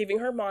starts giving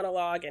her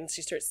monologue and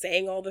she starts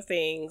saying all the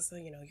things.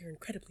 You're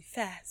incredibly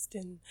fast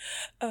and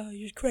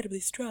you're incredibly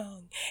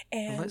strong.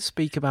 And let's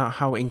speak about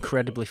how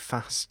incredibly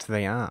fast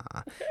they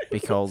are,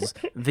 because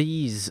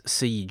these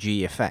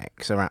CG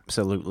effects are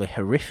absolutely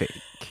horrific.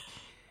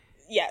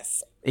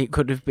 Yes. It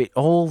could have been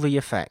all the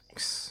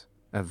effects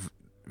of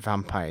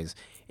vampires.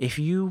 If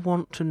you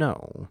want to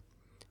know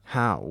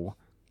how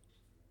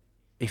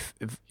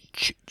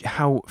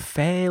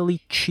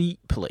fairly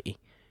cheaply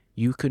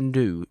you can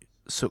do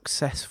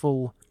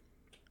successful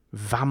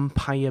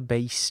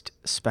vampire-based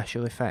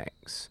special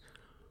effects,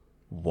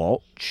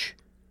 watch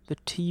the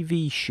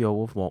TV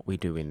show of What We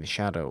Do in the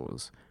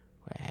Shadows,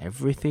 where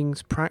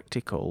everything's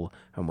practical,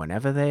 and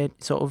whenever they're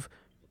sort of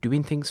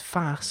doing things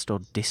fast or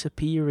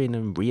disappearing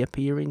and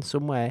reappearing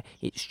somewhere,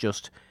 it's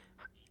just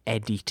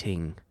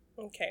editing.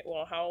 Okay,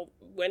 well,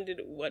 when did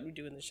What We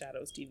Do in the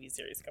Shadows TV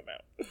series come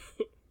out?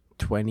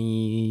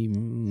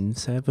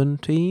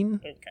 2017.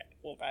 Okay,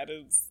 well, that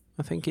is...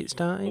 I think it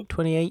started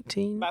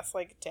 2018. That's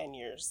 10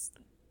 years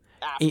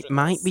after It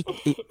might be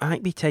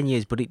 10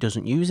 years, but it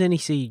doesn't use any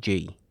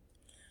CG.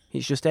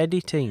 It's just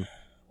editing.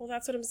 Well,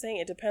 that's what I'm saying.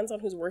 It depends on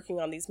who's working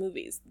on these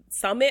movies.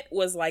 Summit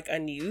was a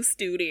new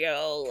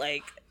studio.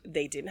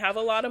 They didn't have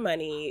a lot of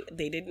money.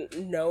 They didn't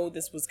know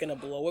this was going to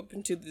blow up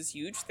into this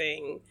huge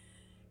thing.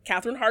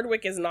 Catherine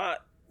Hardwicke is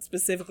not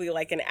specifically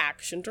an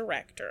action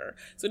director.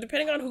 So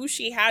depending on who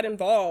she had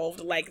involved,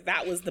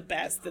 that was the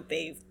best that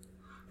they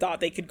thought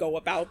they could go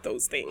about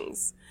those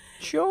things.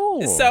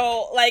 Sure.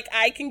 So,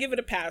 I can give it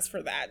a pass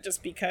for that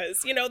just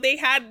because, they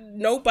had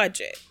no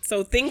budget.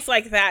 So things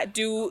like that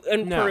do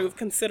improve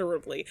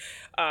considerably.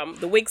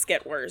 The wigs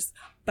get worse,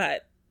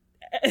 but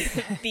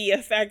the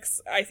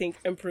effects, I think,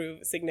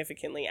 improve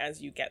significantly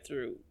as you get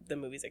through the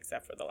movies,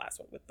 except for the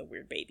last one with the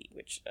weird baby,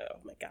 which, oh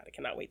my God, I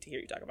cannot wait to hear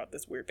you talk about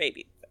this weird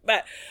baby.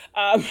 But,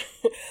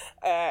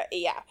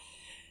 yeah.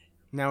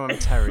 Now I'm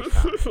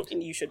terrified.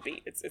 And you should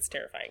be. It's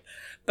terrifying.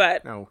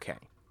 But okay.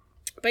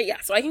 But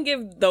yeah, so I can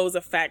give those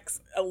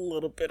effects a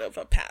little bit of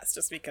a pass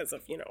just because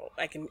of,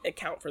 I can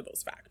account for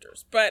those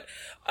factors. But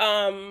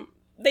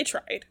they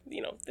tried,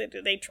 they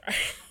tried.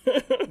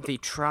 They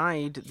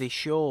tried,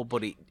 sure,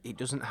 but it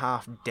doesn't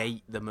half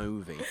date the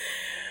movie.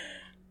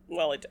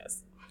 Well, it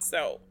does.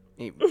 So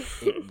it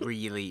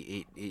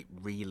really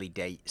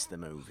dates the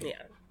movie.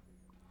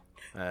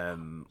 Yeah.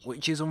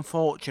 Which is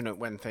unfortunate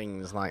when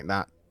things like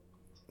that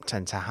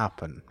tend to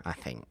happen, I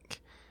think.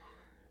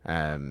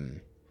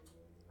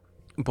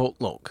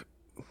 But look,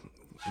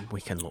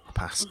 we can look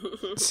past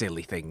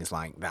silly things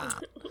like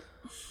that,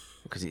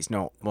 because it's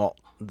not what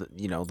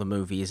the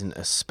movie isn't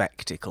a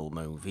spectacle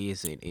movie,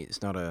 is it?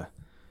 It's not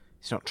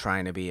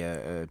trying to be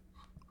a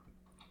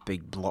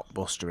big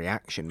blockbuster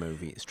action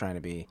movie. It's trying to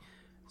be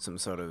some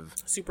sort of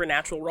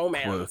supernatural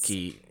romance,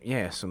 quirky,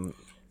 exactly.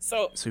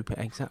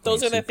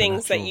 Those are the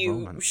things that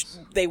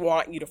they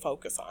want you to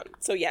focus on.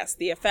 So yes,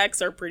 the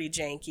effects are pretty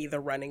janky.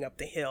 The running up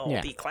the hill,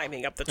 the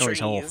climbing up the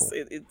trees,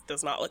 it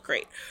does not look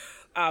great.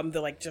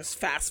 The just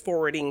fast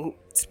forwarding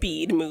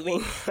speed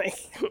moving.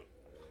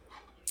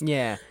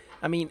 Yeah,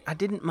 I mean, I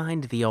didn't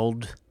mind the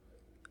odd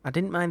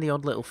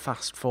little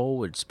fast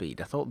forward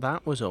speed. I thought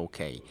that was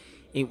okay.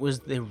 It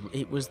was the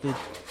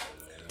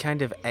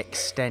kind of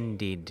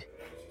extended.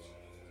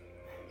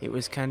 It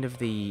was kind of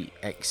the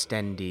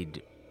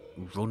extended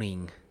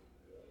running.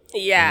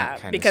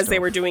 Yeah, because they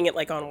were doing it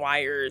like on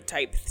wire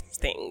type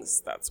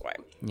things. That's why.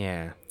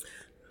 Yeah.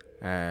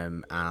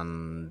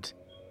 And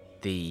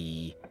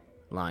the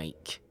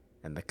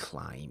the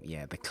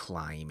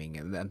climbing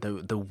and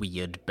the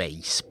weird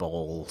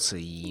baseball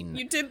scene.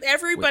 You did.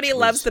 Everybody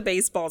loves the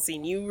baseball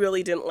scene. You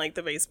really didn't like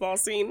the baseball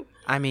scene?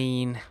 I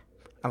mean,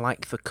 I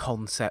like the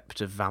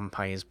concept of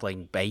vampires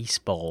playing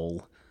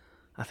baseball.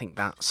 I think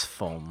that's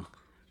fun.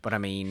 But I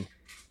mean,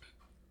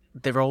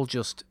 they're all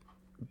just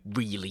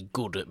really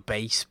good at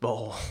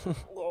baseball.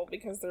 Well,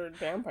 because they're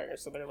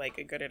vampires, so they're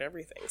like good at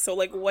everything. So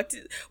like,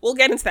 we'll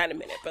get into that in a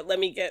minute, but let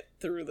me get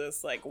through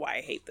this, like, why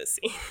I hate this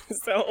scene.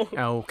 So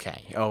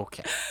okay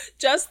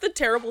just the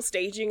terrible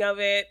staging of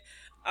it.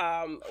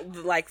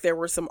 Like, there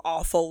were some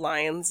awful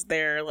lines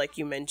there, like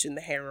you mentioned,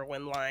 the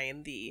heroin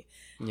line,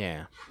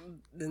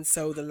 and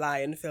so the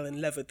lion fell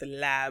in love with the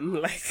lamb,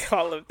 like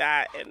all of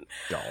that, and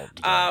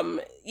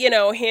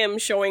him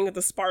showing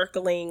the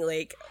sparkling,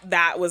 like,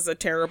 that was a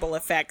terrible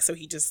effect. So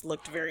he just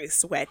looked very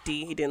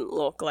sweaty. He didn't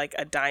look like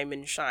a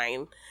diamond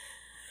shine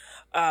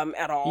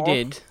at all.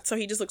 He did. So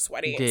he just looked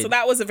sweaty. So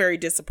that was a very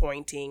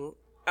disappointing.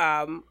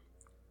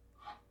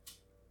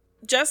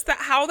 Just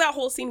how that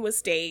whole scene was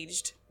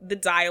staged, the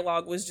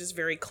dialogue was just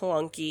very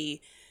clunky.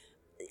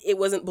 It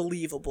wasn't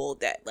believable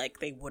that, like,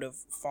 they would have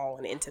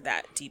fallen into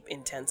that deep,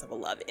 intense of a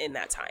love in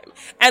that time.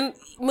 And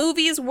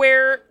movies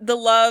where the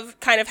love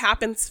kind of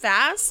happens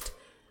fast,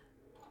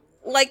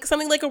 like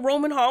something like A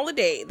Roman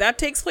Holiday, that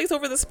takes place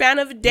over the span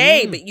of a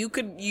day, but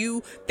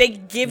they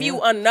give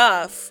you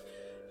enough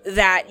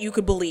that you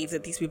could believe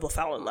that these people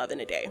fell in love in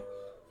a day.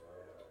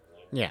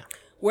 Yeah.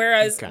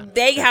 Whereas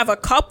they have a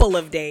couple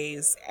of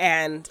days,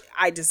 and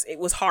it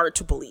was hard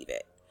to believe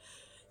it.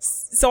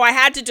 So I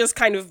had to just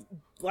kind of,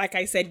 like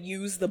I said,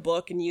 use the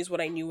book and use what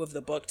I knew of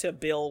the book to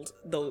build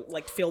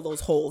fill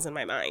those holes in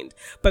my mind.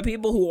 But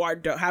people who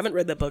haven't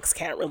read the books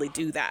can't really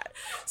do that.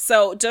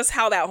 So just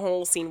how that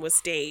whole scene was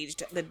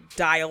staged, the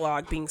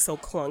dialogue being so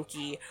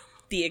clunky,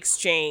 the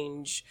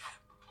exchange,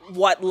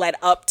 what led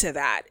up to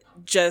that,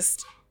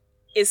 just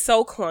is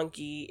so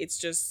clunky. It's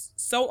just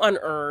so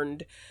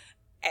unearned.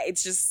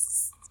 It's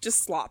just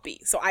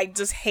sloppy. So I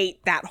just hate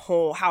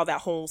how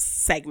that whole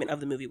segment of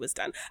the movie was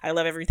done. I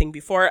love everything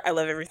before it. I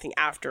love everything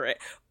after it.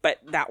 But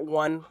that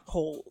one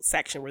whole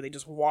section where they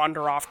just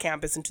wander off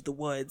campus into the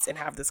woods and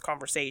have this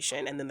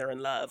conversation and then they're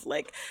in love,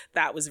 like,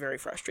 that was very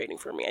frustrating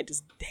for me. I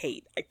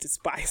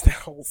despise that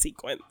whole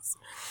sequence.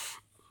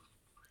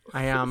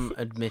 I am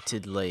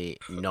admittedly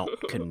not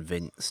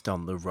convinced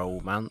on the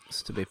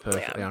romance, to be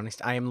perfectly honest.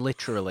 I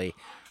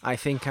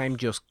think I'm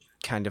just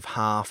kind of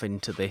half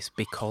into this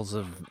because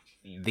of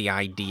the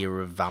idea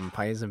of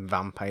vampires, and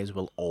vampires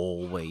will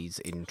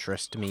always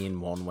interest me in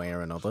one way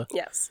or another.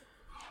 Yes.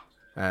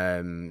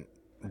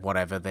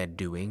 Whatever they're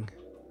doing.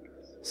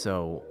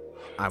 So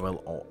I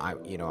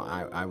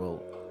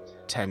will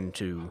tend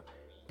to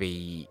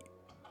be,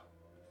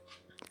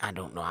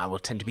 I will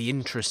tend to be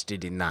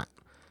interested in that,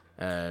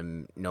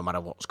 no matter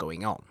what's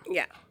going on.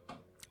 Yeah.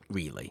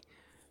 Really.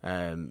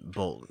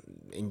 But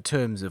in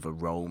terms of a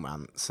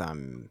romance,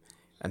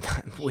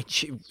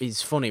 which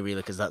is funny,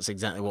 really, because that's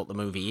exactly what the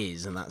movie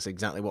is, and that's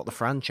exactly what the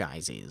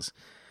franchise is.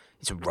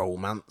 It's a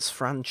romance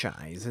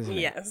franchise, isn't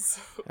it? Yes.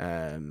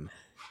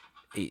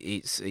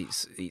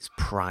 Its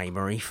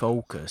primary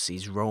focus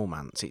is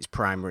romance. Its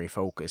primary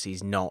focus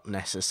is not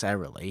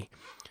necessarily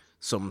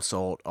some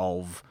sort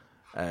of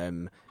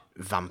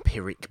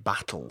vampiric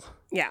battle.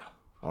 Yeah.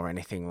 Or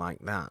anything like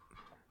that,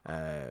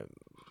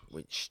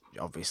 which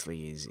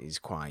obviously is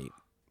quite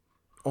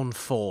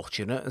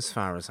unfortunate as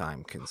far as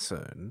I'm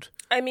concerned.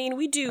 I mean,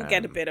 we do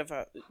get a bit of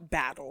a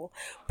battle,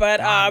 but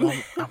I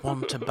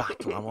want a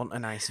battle. I want a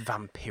nice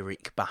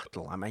vampiric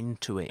battle. I'm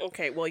into it.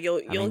 Okay, well, you'll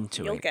get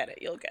it.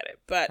 You'll get it.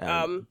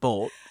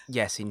 But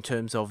yes, in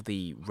terms of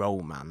the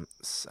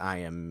romance, I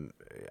am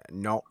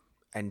not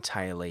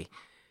entirely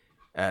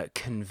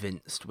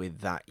convinced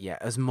with that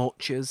yet. As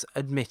much as,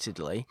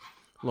 admittedly,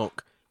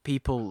 look,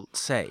 people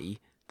say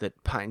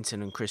that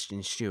Pattinson and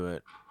Kristen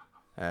Stewart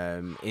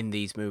in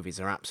these movies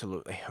are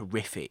absolutely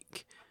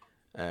horrific.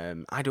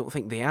 I don't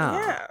think they are.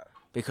 Yeah.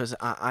 Because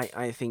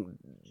I think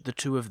the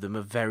two of them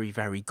are very,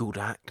 very good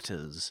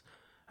actors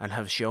and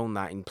have shown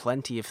that in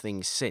plenty of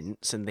things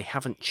since, and they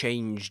haven't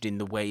changed in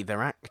the way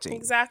they're acting.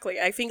 Exactly.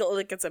 I think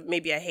like it's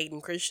maybe a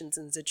Hayden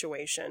Christensen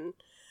situation.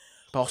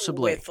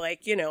 Possibly. With,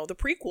 like, the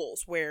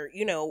prequels where,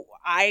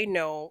 I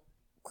know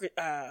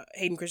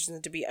Hayden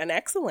Christensen to be an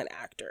excellent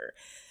actor,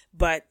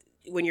 but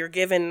when you're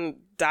given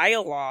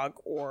dialogue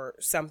or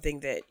something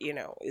that,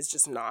 is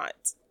just not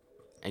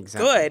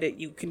good,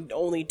 you can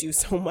only do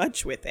so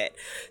much with it.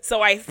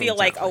 So I feel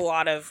like a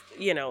lot of,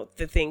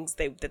 the things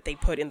that they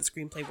put in the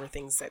screenplay were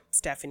things that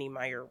Stephenie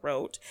Meyer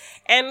wrote.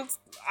 And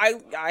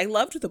I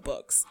loved the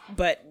books.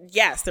 But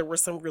yes, there were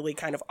some really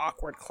kind of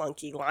awkward,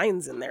 clunky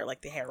lines in there,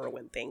 like the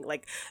heroin thing,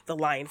 like the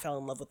lion fell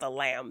in love with the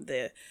lamb,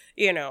 a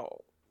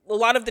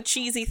lot of the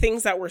cheesy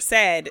things that were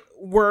said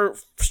were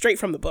straight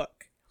from the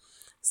book.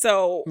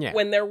 So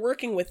when they're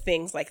working with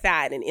things like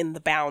that and in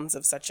the bounds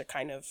of such a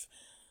kind of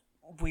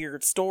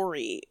weird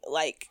story,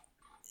 like,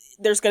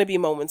 there's going to be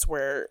moments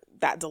where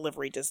that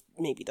delivery just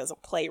maybe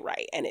doesn't play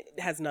right, and it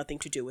has nothing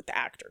to do with the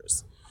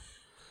actors.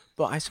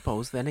 But I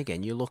suppose then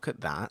again, you look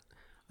at that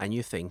and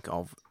you think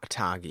of a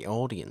target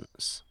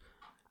audience,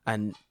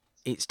 and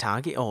its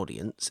target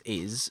audience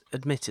is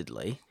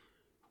admittedly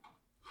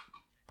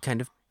kind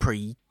of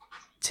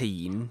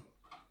pre-teen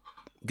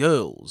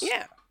girls.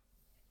 Yeah.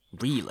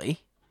 Really.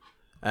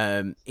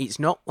 It's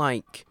not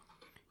like,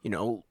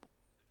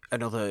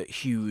 another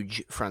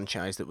huge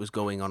franchise that was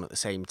going on at the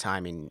same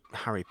time in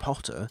Harry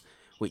Potter,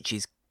 which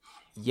is,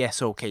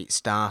 yes, okay, it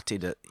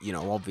started at,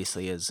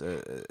 obviously as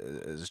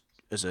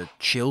a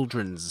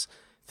children's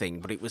thing,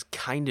 but it was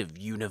kind of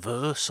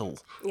universal.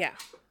 Yeah.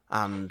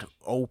 And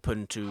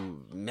open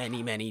to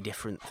many, many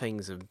different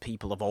things and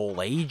people of all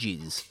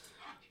ages,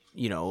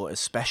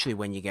 especially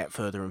when you get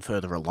further and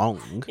further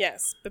along.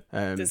 Yes, but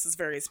this is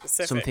very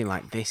specific. Something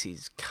like this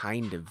is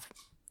kind of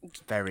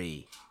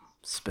very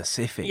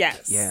specific.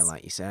 Yes. Yeah,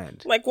 like you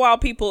said. Like, while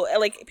people,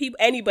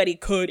 anybody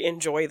could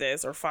enjoy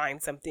this or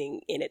find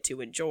something in it to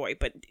enjoy,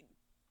 but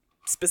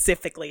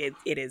specifically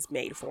it is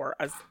made for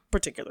a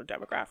particular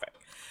demographic.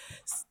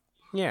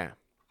 Yeah.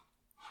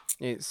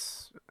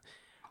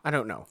 I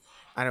don't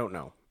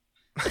know.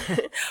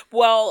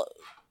 Well,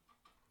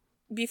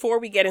 before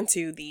we get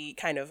into the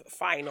kind of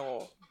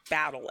final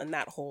battle and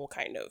that whole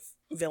kind of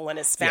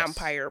villainous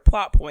vampire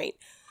plot point,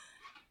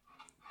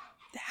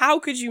 how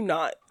could you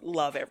not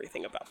love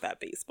everything about that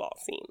baseball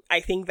scene? I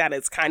think that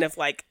it's kind of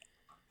like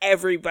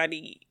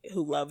everybody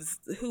who loves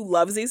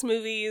these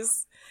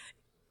movies,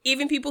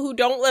 even people who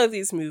don't love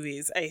these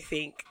movies, I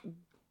think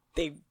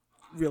they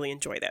really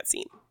enjoy that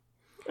scene.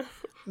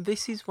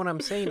 This is what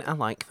I'm saying. I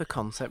like the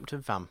concept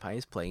of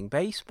vampires playing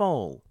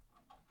baseball.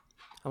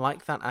 I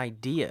like that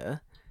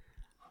idea.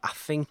 I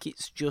think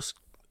it's just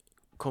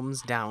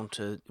comes down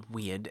to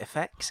weird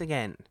effects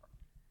again.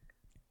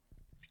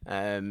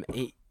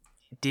 It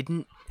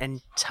didn't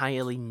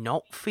entirely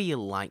not feel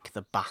like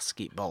the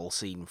basketball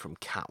scene from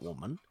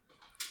Catwoman.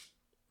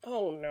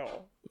 Oh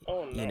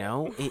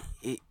no!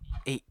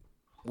 It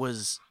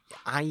was.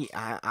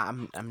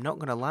 I'm not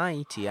gonna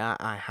lie to you.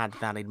 I had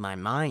that in my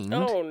mind.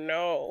 Oh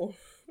no!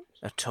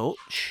 A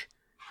touch.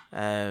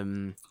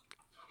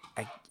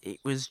 It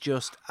was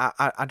just.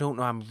 I don't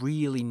know. I'm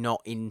really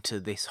not into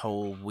this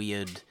whole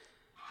weird,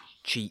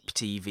 cheap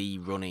TV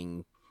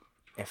running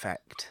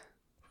effect.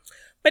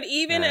 But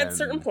even at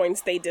certain points,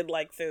 they did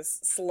like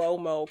this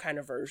slow-mo kind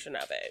of version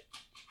of it.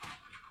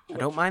 I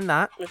don't mind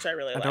that. Which I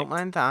really liked. I don't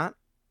mind that.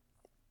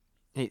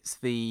 It's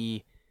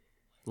the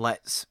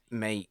let's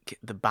make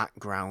the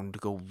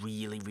background go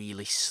really,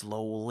 really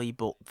slowly,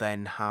 but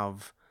then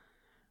have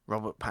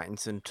Robert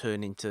Pattinson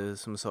turn into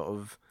some sort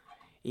of.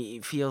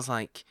 It feels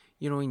like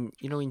in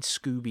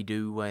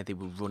Scooby-Doo where they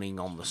were running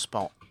on the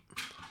spot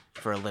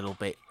for a little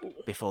bit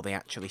before they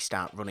actually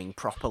start running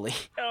properly.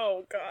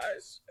 Oh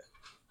gosh.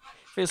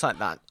 Feels like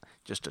that,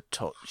 just a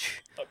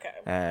touch. Okay.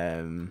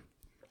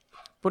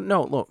 But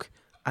no, look,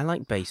 I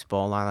like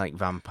baseball, I like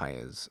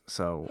vampires,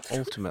 so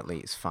ultimately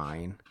it's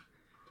fine.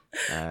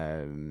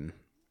 I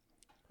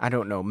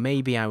don't know,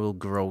 maybe I will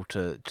grow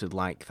to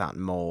like that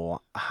more,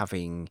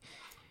 having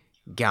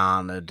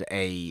garnered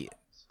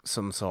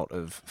some sort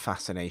of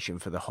fascination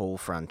for the whole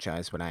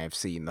franchise when I have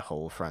seen the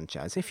whole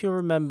franchise. If you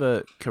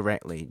remember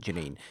correctly,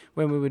 Janine,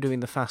 when we were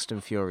doing the Fast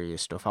and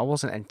Furious stuff, I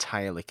wasn't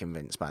entirely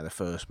convinced by the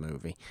first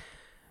movie.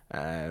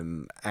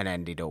 And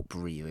ended up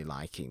really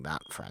liking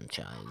that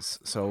franchise.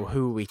 So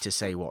who are we to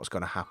say what's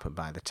going to happen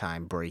by the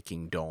time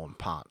Breaking Dawn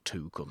Part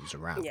 2 comes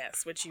around?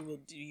 Yes, which you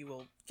will do. You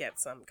will get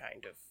some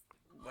kind of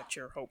what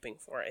you're hoping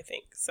for, I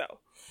think. So.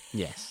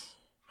 Yes.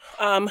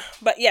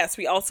 But yes,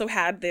 we also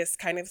had this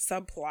kind of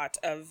subplot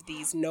of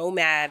these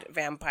nomad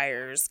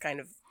vampires kind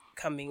of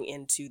coming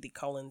into the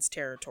Cullens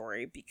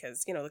territory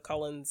because, the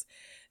Cullens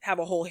have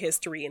a whole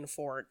history in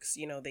Forks.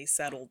 They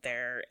settled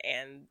there,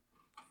 and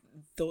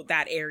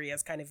that area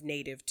is kind of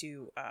native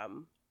to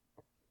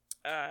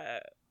a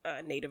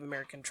Native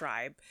American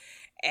tribe,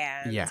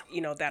 and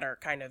that are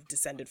kind of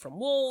descended from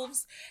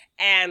wolves,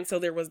 and so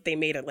they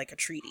made a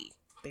treaty.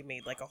 They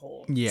made like a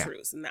whole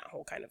truce and that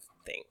whole kind of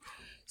thing.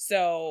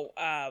 So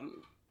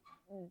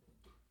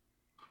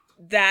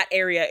that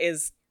area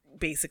is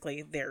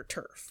basically their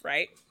turf,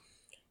 right?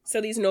 So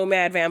these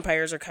nomad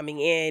vampires are coming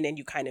in, and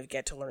you kind of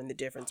get to learn the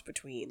difference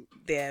between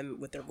them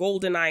with their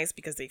golden eyes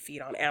because they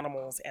feed on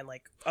animals, and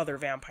like other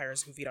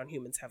vampires who feed on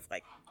humans have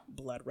like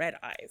blood red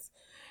eyes.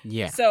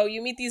 Yeah. So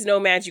you meet these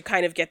nomads, you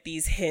kind of get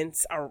these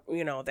hints,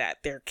 that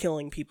they're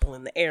killing people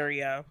in the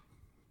area.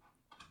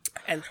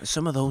 And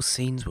some of those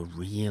scenes were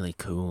really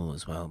cool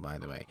as well, by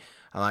the way.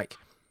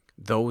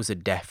 Those are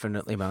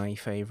definitely my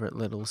favourite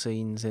little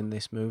scenes in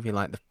this movie,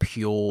 like the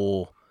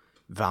pure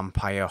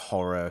vampire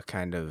horror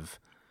kind of.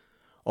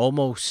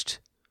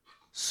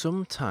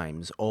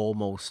 Sometimes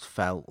almost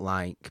felt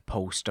like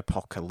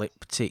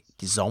post-apocalyptic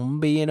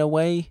zombie in a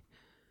way.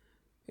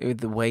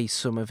 The way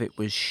some of it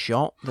was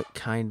shot, that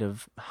kind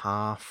of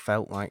half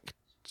felt like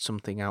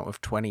something out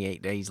of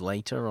 28 Days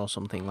Later or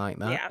something like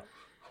that.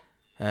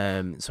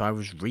 Yeah. So I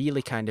was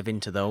really kind of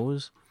into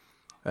those,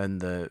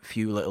 and the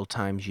few little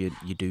times you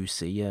do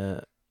see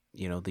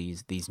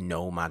these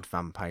nomad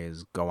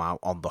vampires go out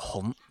on the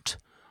hunt,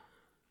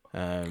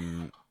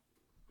 and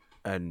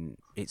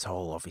it's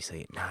all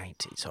obviously at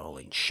night. It's all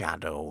in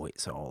shadow.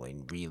 It's all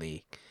in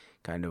really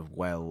kind of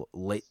well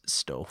lit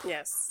stuff.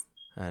 Yes.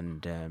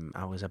 And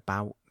I was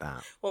about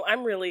that. Well,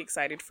 I'm really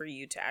excited for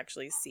you to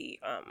actually see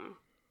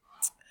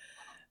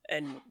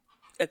an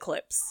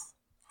Eclipse.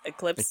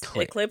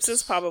 Eclipse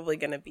is probably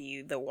going to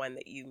be the one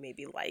that you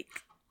maybe like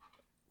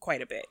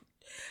quite a bit.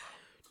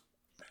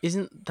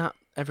 Isn't that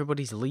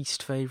everybody's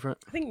least favourite?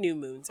 I think New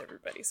Moon's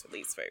everybody's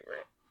least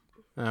favourite.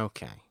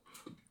 Okay.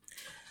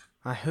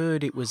 I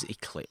heard it was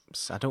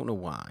Eclipse. I don't know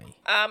why.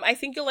 I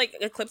think you'll like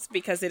Eclipse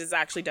because it is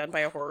actually done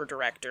by a horror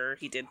director.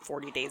 He did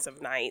 40 Days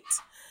of Night.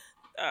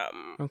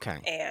 Okay.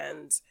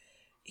 And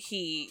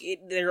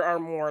there are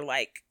more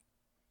like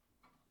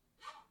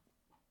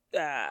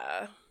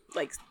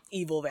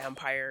evil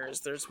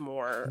vampires. There's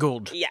more.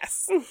 Good.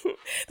 Yes.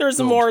 There's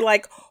Good. More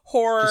like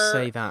horror. Just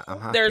say that. I'm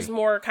happy. There's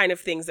more kind of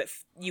things that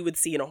you would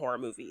see in a horror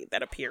movie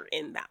that appear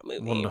in that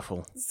movie.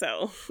 Wonderful.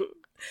 So.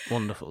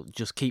 Wonderful.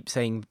 Just keep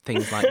saying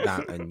things like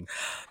that and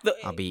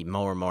I'll be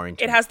more and more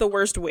into it. It has the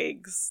worst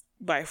wigs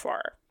by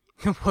far.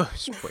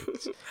 Worst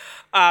wigs.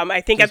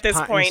 I think at this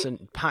point...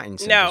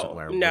 Pattinson doesn't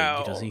wear a wig,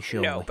 does he?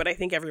 Surely? No, but I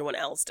think everyone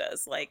else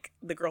does. Like,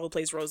 the girl who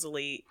plays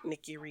Rosalie,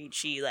 Nikki Reed,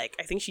 I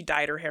think she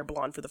dyed her hair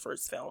blonde for the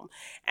first film.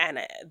 And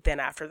then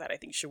after that, I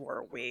think she wore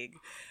a wig.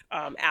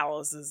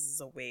 Alice's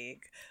is a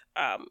wig.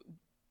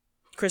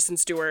 Kristen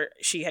Stewart,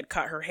 she had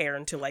cut her hair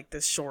into, like,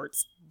 this short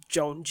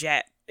Joan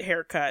Jett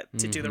haircut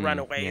to do the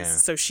Runaways. Yeah.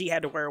 So she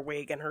had to wear a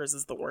wig, and hers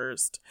is the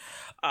worst.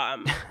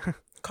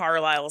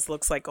 Carlisle's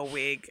looks like a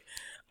wig.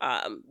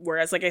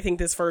 Whereas, like, I think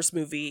this first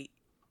movie,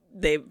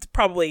 they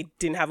probably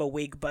didn't have a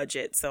wig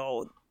budget,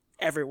 so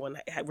everyone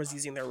was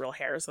using their real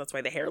hair, so that's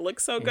why the hair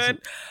looks so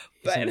good.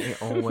 Isn't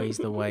it always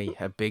the way?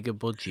 A bigger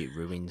budget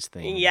ruins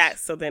things. Yeah,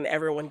 so then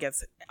everyone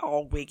gets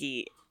all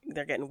wiggy.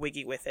 They're getting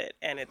wiggy with it,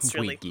 and it's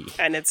really wiggy.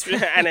 and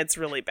it's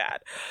really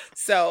bad.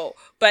 So,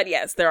 but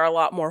yes, there are a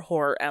lot more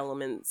horror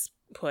elements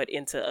put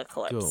into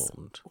Eclipse.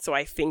 Good. So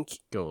I think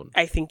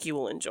you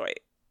will enjoy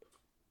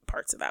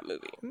parts of that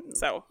movie.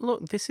 So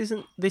look, this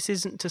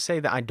isn't to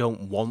say that I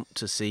don't want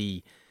to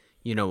see,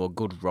 a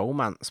good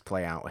romance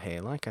play out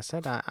here. Like I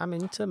said, I'm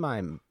into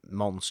my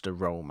monster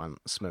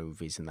romance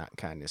movies and that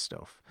kind of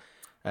stuff.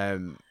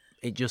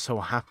 It just so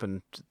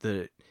happened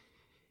that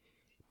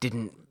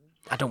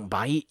I don't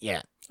buy it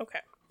yet. Okay.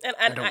 And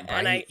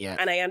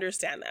I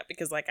understand that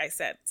because, like I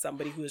said,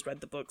 somebody who has read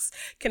the books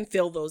can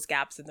fill those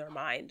gaps in their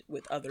mind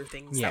with other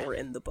things that were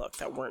in the book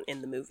that weren't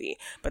in the movie.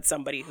 But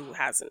somebody who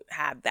hasn't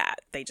had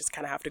that, they just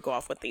kind of have to go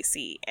off what they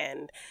see.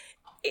 And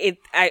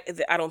I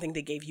don't think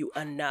they gave you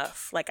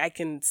enough. Like, I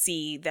can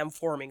see them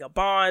forming a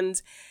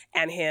bond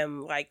and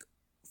him, like,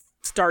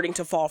 starting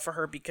to fall for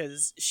her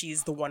because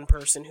she's the one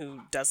person who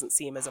doesn't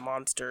see him as a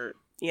monster,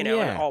 and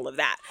all of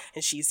that.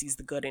 And she sees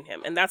the good in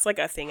him. And that's like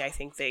a thing I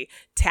think they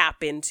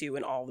tap into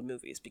in all the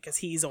movies because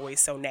he's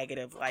always so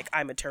negative. Like,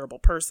 I'm a terrible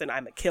person.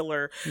 I'm a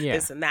killer,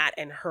 this and that.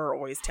 And her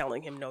always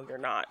telling him, no, you're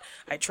not.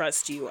 I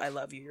trust you. I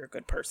love you. You're a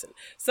good person.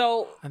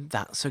 So. And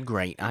that's a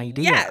great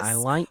idea. Yes, I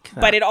like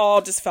that. But it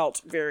all just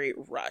felt very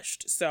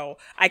rushed. So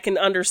I can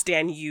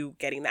understand you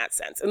getting that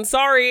sense. And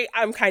sorry,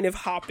 I'm kind of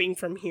hopping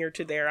from here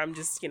to there. I'm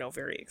just,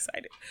 very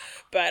excited.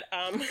 But,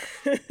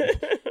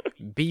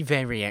 Be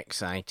very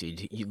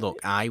excited. Look,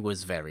 I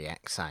was very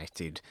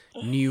excited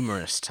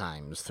numerous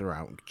times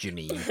throughout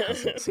Janine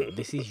Hasn't Seen.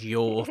 This is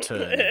your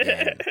turn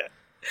again.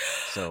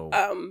 So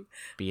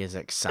be as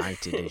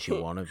excited as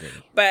you want to be.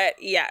 But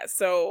yeah,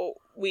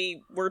 so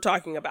we're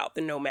talking about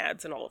the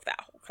nomads and all of that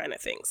whole kind of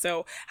thing.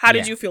 So how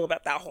did you feel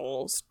about that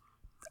whole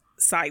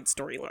side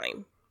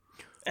storyline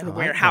and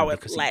how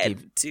it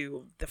led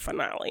to the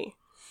finale?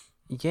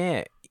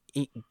 Yeah,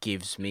 it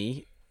gives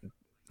me,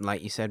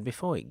 like you said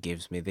before, it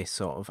gives me this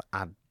sort of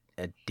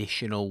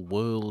additional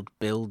world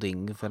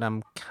building that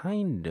I'm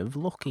kind of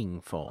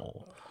looking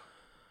for.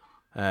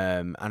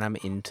 And I'm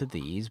into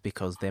these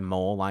because they're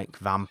more like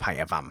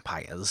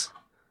vampires.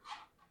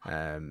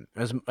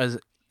 As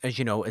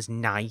you know, as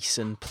nice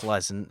and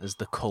pleasant as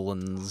the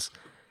Cullens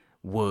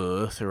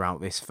were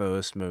throughout this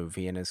first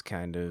movie, and as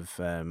kind of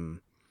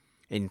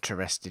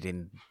interested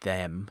in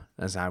them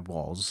as I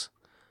was,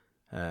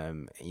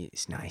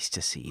 it's nice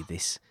to see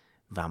this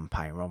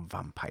vampire on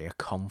vampire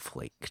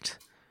conflict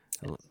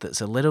that's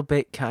a little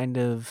bit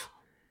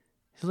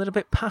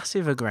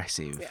passive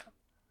aggressive. Yeah.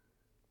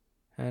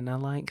 And I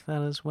like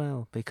that as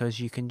well, because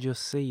you can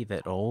just see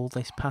that all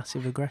this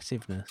passive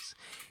aggressiveness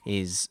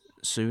is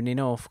soon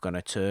enough going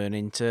to turn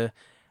into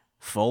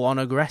full-on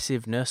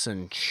aggressiveness,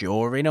 and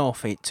sure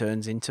enough, it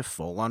turns into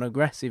full-on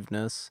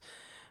aggressiveness.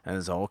 And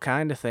there's all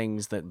kind of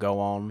things that go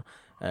on,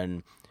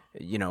 and,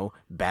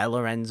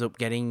 Bella ends up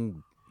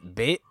getting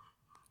bit.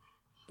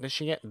 Does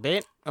she get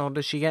bit, or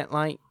does she get,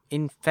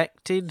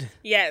 infected?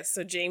 Yes,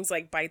 so James,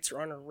 bites her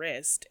on her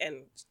wrist,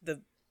 and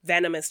the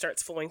venom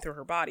starts flowing through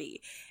her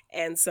body.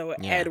 And so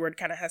Edward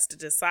kind of has to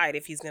decide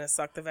if he's going to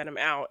suck the venom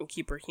out and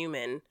keep her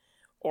human,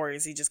 or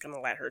is he just going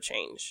to let her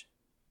change?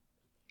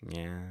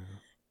 Yeah.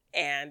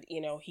 And,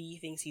 you know, he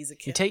thinks he's a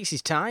killer. He takes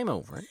his time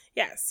over it.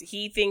 Yes,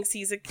 he thinks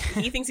he's a killer.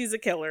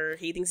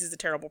 He thinks he's a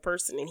terrible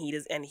person, and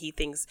he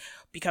thinks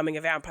becoming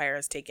a vampire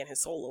has taken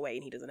his soul away,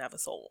 and he doesn't have a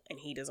soul, and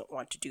he doesn't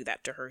want to do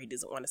that to her. He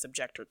doesn't want to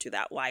subject her to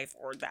that life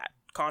or that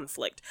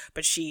conflict.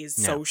 But she is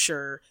so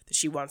sure that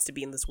she wants to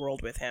be in this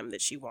world with him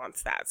that she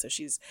wants that.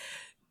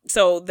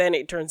 So then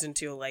it turns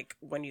into like,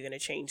 when are you going to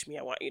change me?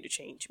 I want you to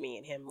change me,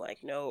 and him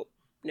like, nope.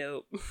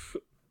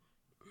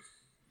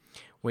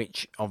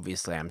 Which,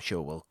 obviously, I'm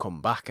sure will come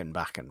back and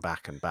back and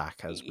back and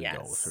back as we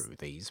go through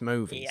these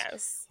movies.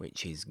 Yes.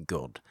 Which is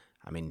good.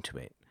 I'm into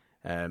it.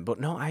 But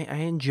no, I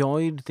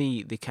enjoyed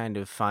the kind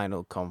of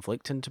final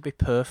conflict. And to be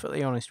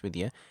perfectly honest with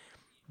you,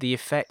 the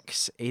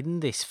effects in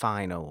this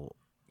final,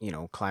 you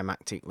know,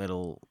 climactic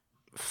little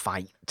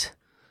fight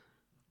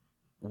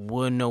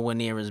were nowhere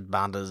near as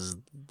bad as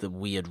the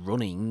weird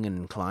running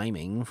and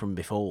climbing from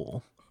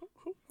before.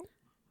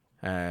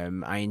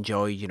 I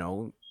enjoyed, you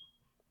know,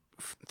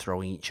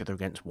 throwing each other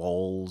against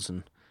walls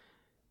and,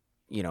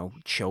 you know,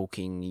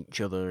 choking each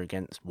other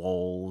against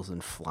walls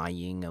and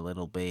flying a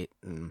little bit,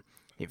 and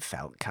it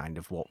felt kind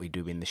of what we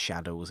do in the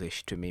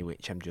Shadows-ish to me,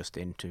 which I'm just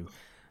into,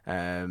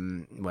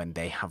 when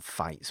they have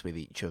fights with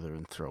each other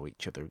and throw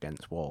each other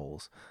against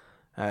walls.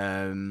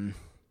 So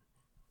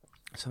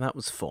that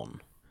was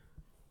fun.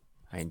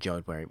 I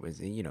enjoyed where it was,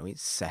 you know,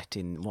 it's set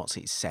in,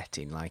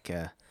 like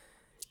a,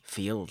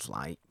 feels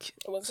like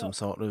some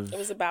sort of... It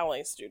was a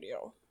ballet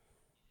studio.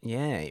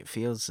 Yeah, it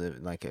feels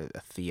like a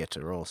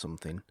theatre or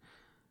something.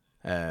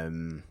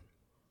 So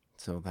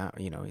that,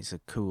 you know, it's a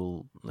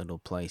cool little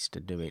place to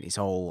do it. It's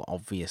all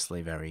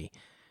obviously very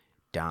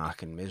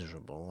dark and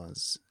miserable,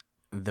 as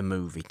the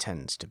movie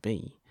tends to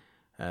be.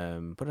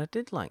 But I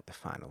did like the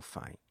final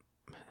fight.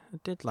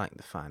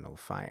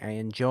 I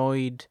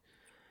enjoyed...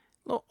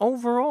 Look,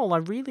 overall, I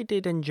really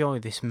did enjoy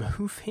this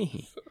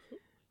movie.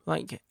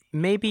 Like,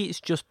 maybe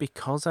it's just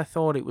because I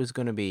thought it was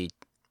going to be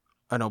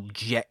an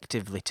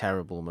objectively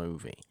terrible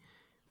movie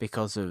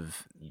because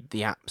of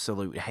the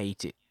absolute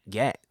hate it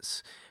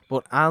gets.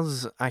 But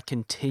as I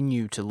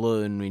continue to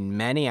learn in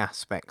many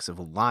aspects of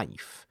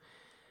life,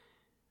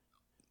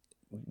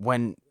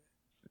 when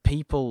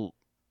people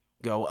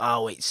go,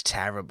 oh, it's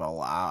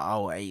terrible,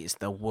 oh, it's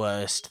the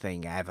worst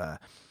thing ever,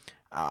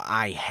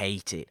 I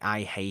hate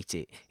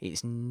it,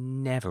 it's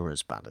never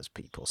as bad as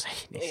people say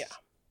it is. Yeah.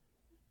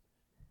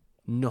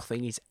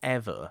 Nothing is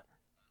ever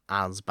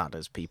as bad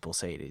as people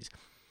say it is.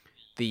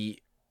 The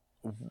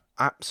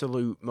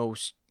absolute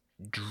most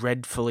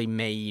dreadfully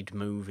made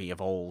movie of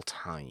all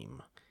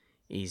time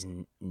is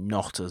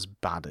not as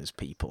bad as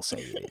people say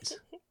it is.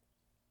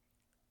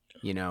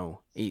 You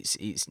know,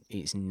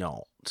 it's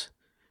not,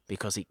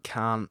 because it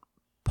can't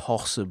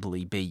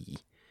possibly be.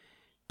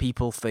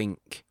 People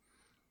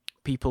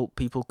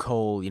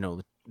call, you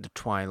know, the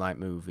Twilight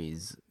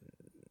movies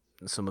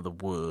some of the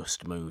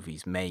worst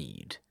movies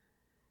made.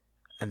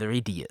 And they're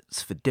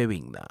idiots for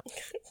doing that.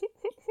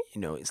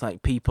 You know, it's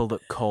like people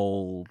that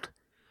called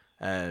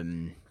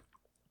some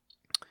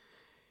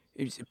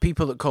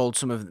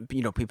of,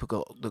 you know,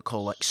 that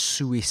call like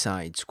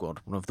Suicide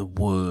Squad one of the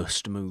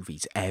worst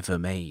movies ever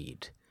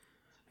made.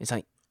 It's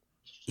like,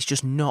 it's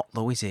just not,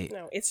 though, is it?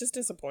 No, it's just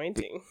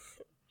disappointing.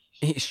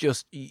 It's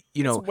just,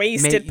 you know... It's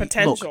wasted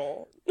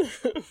potential. Look,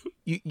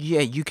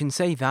 you can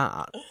say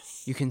that.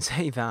 You can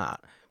say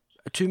that.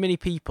 Too many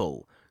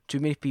people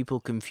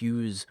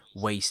confuse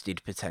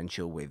wasted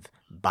potential with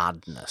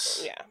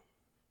badness. Yeah.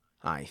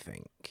 I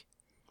think.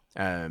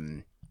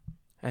 And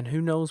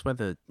who knows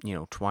whether, you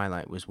know,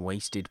 Twilight was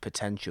wasted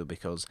potential,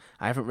 because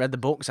I haven't read the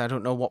books. I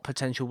don't know what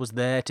potential was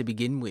there to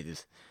begin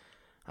with.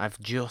 I've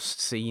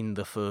just seen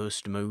the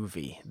first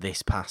movie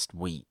this past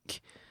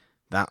week.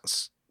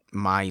 That's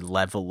my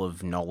level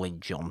of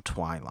knowledge on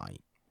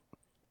Twilight.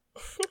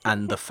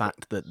 And the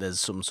fact that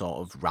there's some sort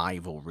of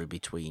rivalry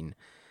between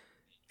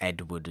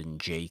Edward and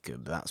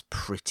Jacob, that's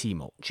pretty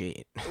much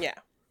it. Yeah.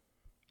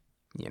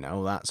 You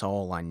know, that's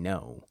all I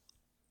know.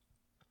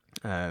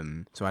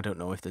 So I don't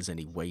know if there's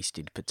any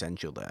wasted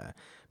potential there.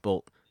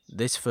 But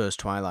this first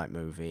Twilight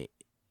movie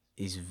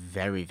is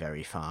very,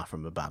 very far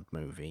from a bad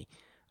movie.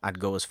 I'd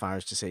go as far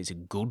as to say it's a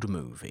good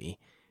movie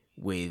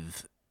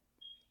with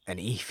an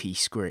iffy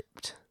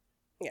script.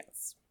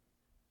 Yes.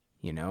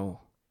 You know?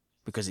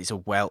 Because it's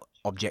a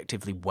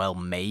objectively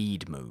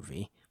well-made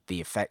movie. The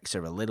effects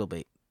are a little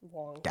bit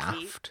wonky,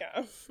 daft.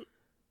 Yeah.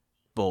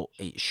 But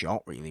it's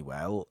shot really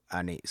well,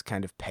 and it's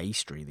kind of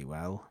paced really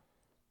well.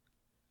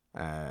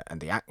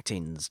 And the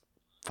acting's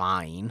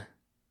fine.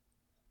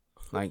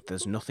 Like,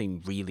 there's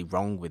nothing really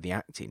wrong with the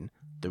acting.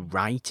 The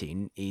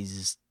writing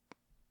is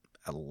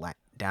a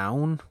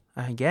letdown,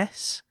 I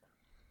guess.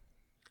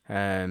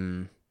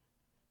 And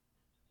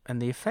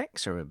the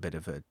effects are a bit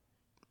of a...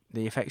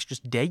 The effects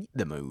just date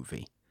the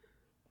movie.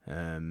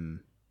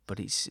 But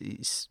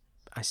it's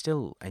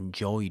still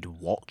enjoyed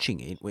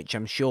watching it, which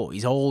I'm sure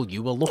is all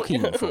you were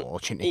looking for,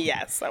 Janine.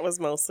 Yes, that was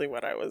mostly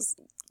what I was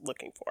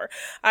looking for.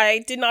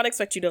 I did not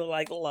expect you to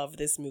love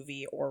this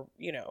movie or,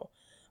 It's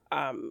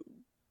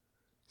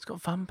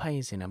got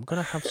vampires in. I'm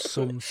gonna have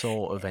some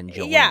sort of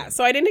enjoyment. Yeah,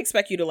 so I didn't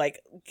expect you to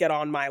get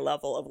on my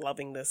level of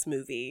loving this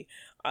movie,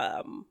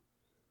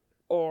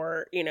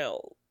 or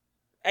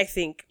I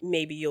think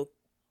maybe you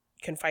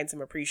can find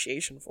some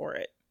appreciation for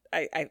it.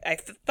 I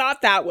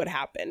thought that would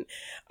happen,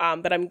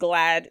 but I'm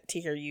glad to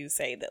hear you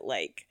say that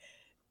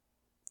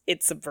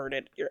it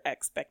subverted your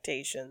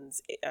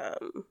expectations.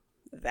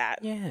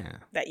 That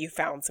you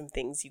found some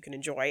things you can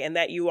enjoy, and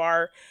that you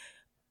are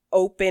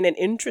open and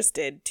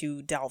interested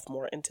to delve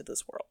more into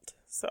this world.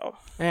 So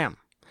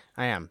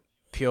I am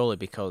purely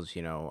because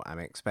I'm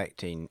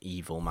expecting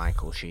evil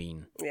Michael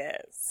Sheen.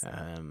 Yes.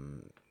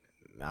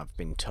 I've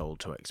been told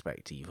to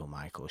expect evil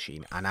Michael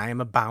Sheen, and I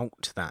am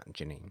about that,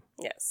 Janine.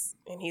 Yes,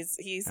 and he's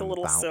a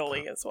little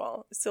silly as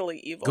well. Silly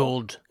evil.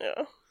 Good.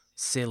 Yeah.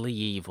 Silly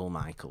evil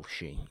Michael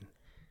Sheen.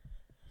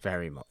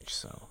 Very much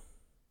so.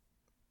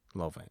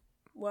 Love it.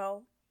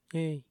 Well,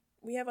 yay.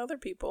 We have other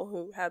people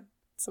who had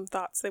some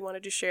thoughts they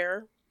wanted to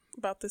share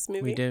about this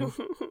movie. We do.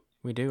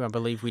 We do. I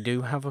believe we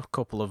do have a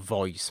couple of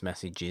voice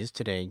messages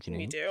today, Janine.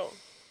 We do.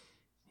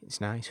 It's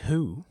nice.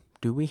 Who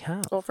do we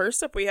have? Well,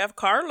 first up we have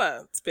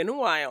Carla. It's been a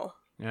while.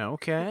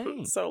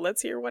 Okay. So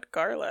let's hear what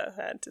Carla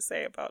had to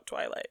say about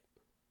Twilight.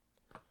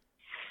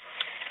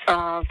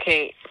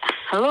 Okay.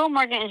 Hello,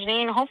 Morgan and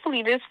Janine.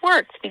 Hopefully this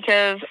works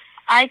because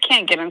I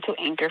can't get into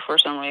Anchor for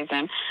some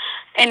reason.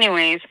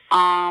 Anyways,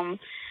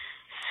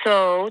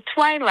 so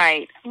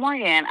Twilight,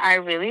 Morgan, I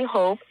really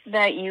hope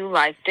that you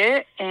liked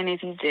it, and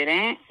if you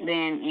didn't,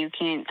 then you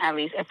can at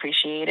least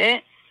appreciate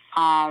it.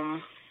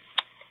 And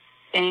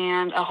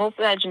I hope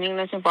that Janine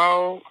lets me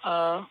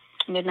borrow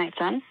Midnight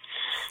Sun,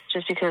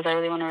 just because I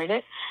really want to read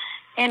it.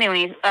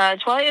 Anyways,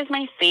 Twilight is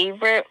my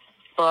favorite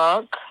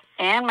book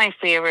and my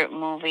favorite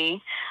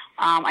movie.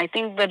 I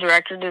think the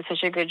director did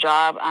such a good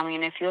job. I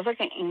mean, it feels like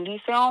an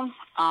indie film.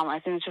 I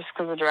think it's just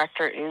because the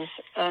director is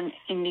an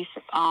indie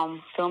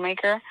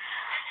filmmaker.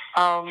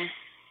 And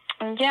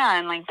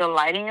the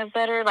lighting is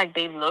better.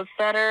 They look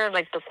better.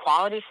 The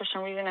quality for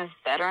some reason is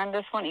better in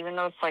this one, even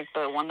though it's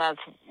the one that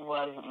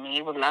was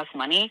made with less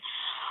money.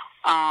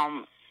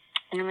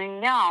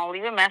 I'll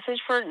leave a message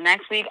for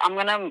next week. I'm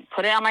going to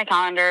put it on my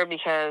calendar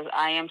because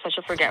I am such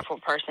a forgetful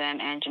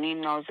person, and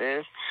Janine knows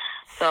this.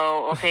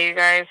 So, okay, you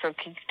guys, so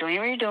keep doing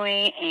what you're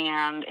doing,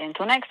 and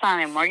until next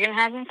time, Morgan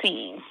hasn't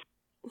seen.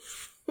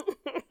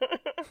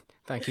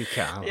 Thank you,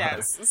 Carla.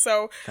 Yes,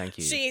 so thank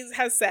you. She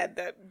has said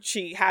that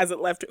she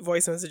hasn't left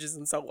voice messages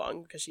in so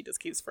long because she just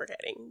keeps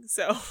forgetting,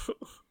 so...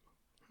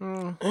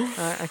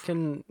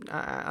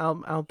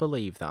 I'll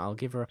believe that. I'll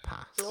give her a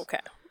pass. Okay.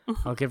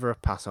 I'll give her a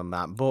pass on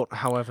that. But,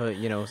 however,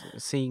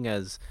 seeing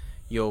as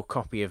your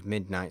copy of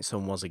Midnight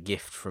Sun was a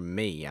gift from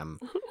me, I'm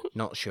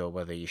not sure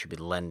whether you should be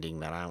lending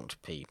that out to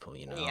people,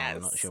 Yes.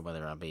 I'm not sure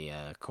whether I'd be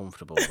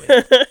comfortable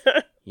with,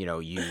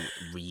 you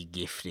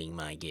re-gifting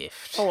my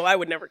gift. Oh, well, I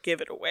would never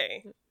give it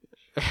away.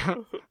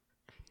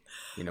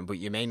 But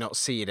you may not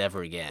see it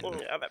ever again.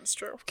 Yeah, that's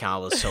true.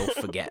 Carla's so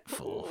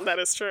forgetful. That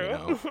is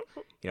true.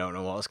 You don't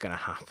know what's going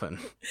to happen.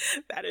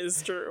 That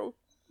is true.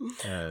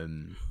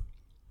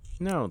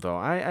 No, though,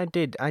 I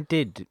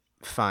did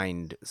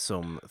find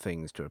some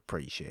things to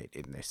appreciate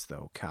in this,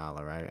 though,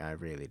 Carla. I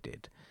really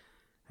did.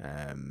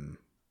 I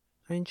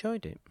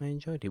enjoyed it.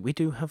 We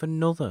do have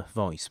another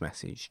voice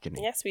message,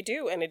 Janine. Yes, we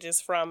do, and it is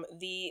from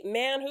the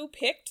man who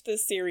picked the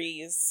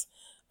series,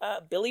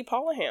 Billy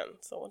Pollahan.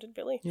 So what did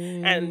Billy?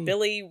 Yay. And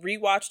Billy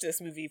rewatched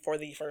this movie for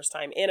the first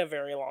time in a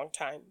very long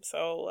time.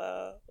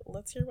 So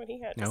let's hear what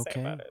he had to say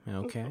about it.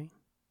 Okay.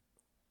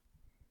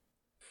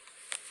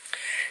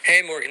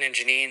 Hey, Morgan and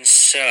Janine.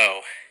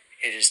 So,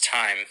 it is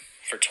time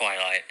for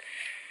Twilight.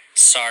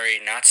 Sorry,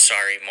 not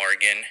sorry,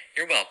 Morgan.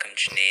 You're welcome,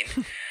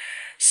 Janine.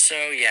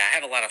 So, yeah, I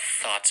have a lot of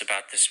thoughts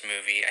about this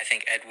movie. I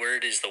think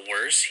Edward is the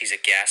worst. He's a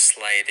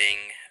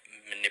gaslighting,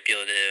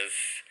 manipulative,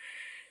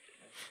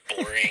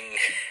 boring,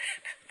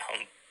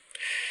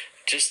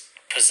 just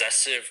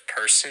possessive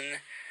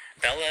person.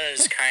 Bella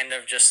is kind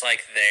of just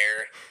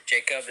there.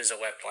 Jacob is a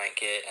wet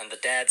blanket, and the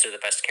dads are the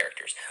best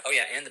characters. Oh,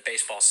 yeah, and the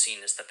baseball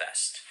scene is the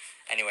best.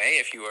 Anyway,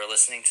 if you are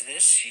listening to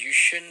this, you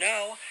should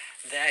know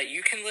that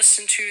you can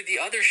listen to the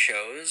other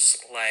shows,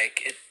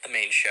 the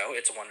main show,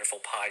 It's a Wonderful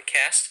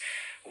Podcast,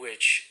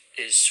 which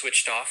is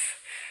switched off.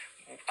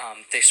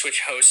 They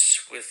switch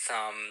hosts with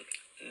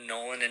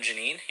Nolan and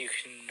Janine. You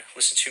can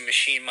listen to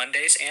Machine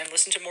Mondays and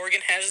listen to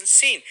Morgan Hasn't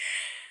Seen,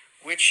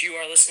 which you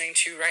are listening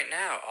to right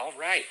now. All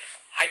right,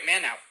 hype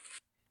man out.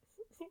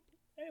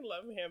 I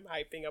love him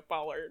hyping up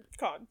all our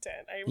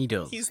content. He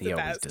does. He's he the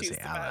always best. does He's it.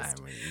 the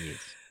best. He is.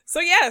 So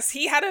yes,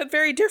 he had a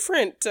very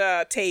different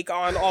take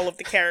on all of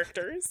the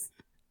characters.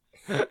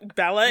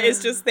 Bella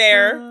is just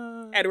there.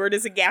 Edward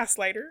is a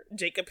gaslighter.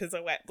 Jacob is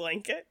a wet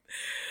blanket.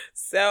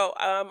 So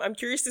I'm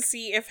curious to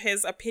see if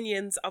his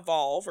opinions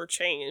evolve or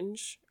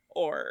change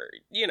or,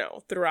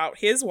 throughout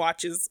his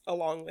watches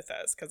along with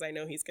us, because I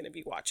know he's going to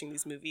be watching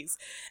these movies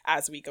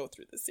as we go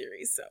through the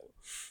series. So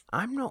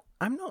I'm not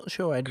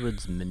sure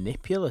Edward's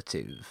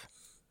manipulative.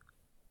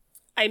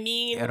 I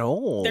mean, at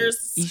all.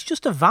 He's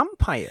just a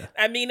vampire.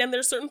 I mean, and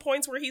there's certain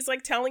points where he's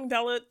like telling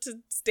Bella to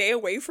stay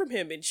away from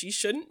him and she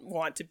shouldn't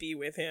want to be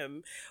with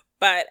him.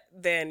 But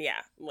then,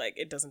 yeah, like,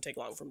 it doesn't take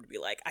long for him to be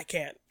like, I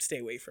can't stay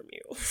away from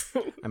you.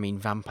 I mean,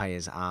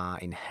 vampires are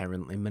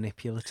inherently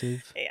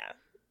manipulative. Yeah.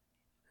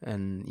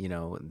 And,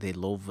 they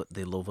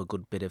love a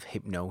good bit of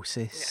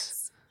hypnosis.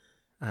 Yes.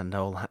 And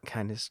all that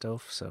kind of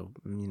stuff. So,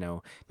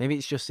 maybe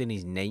it's just in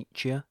his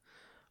nature.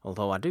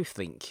 Although I do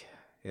think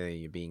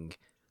you're being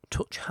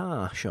touch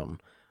harsh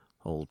on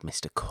old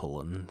Mr.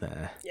 Cullen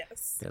there.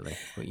 Yes. Billy.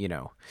 But,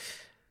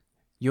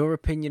 your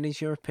opinion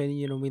is your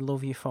opinion and we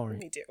love you for it.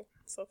 We do.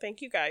 So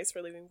thank you guys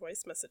for leaving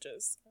voice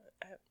messages.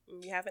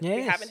 We haven't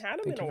had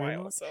them in a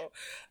while, so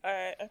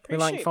I appreciate we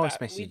like voice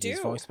that. messages. We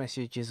do. Voice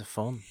messages are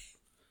fun.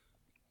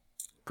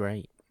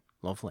 Great.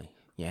 Lovely.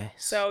 Yes.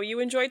 So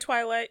you enjoyed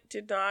Twilight,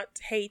 did not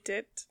hate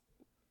it.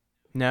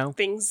 No,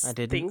 I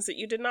didn't. Things that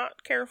you did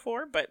not care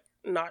for, but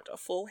not a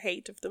full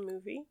hate of the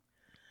movie.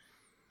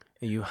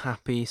 Are you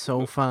happy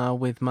so far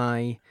with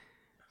my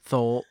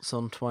thoughts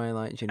on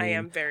Twilight, Janine? I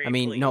am very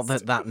pleased. Not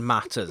that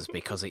matters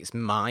because it's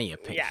my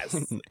opinion.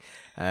 Yes.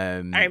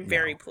 I'm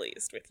very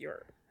pleased with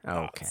your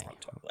thoughts on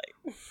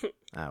Twilight.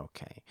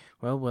 Okay.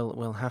 Well,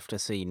 we'll have to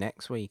see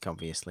next week,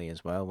 obviously,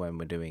 as well, when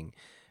we're doing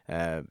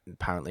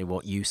apparently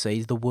what you say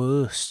is the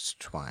worst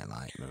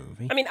Twilight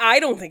movie. I mean,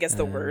 I don't think it's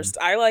the worst.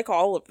 I like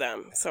all of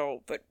them.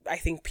 So, but I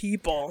think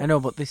people. I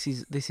know, but this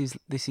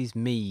is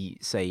me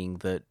saying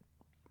that.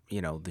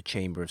 The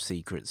Chamber of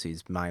Secrets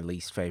is my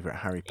least favourite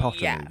Harry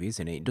Potter movie,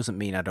 isn't it? It doesn't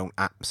mean I don't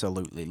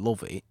absolutely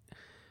love it.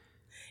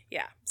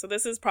 Yeah, so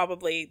this is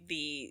probably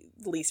the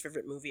least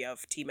favorite movie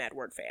of Team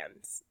Edward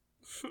fans.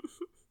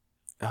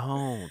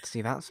 Oh,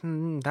 see,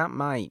 that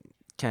might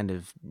kind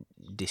of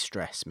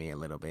distress me a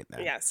little bit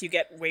there. Yes, you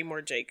get way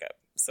more Jacob,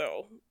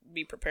 so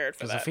be prepared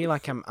for that. Because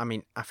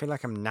I feel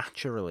like I'm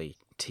naturally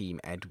Team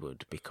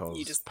Edward because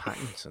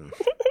Pattinson.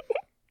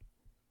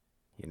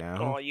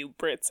 All you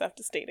Brits have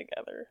to stay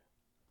together.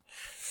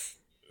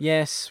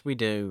 Yes, we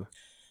do.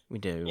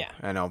 Yeah.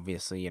 And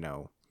obviously,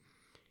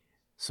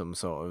 some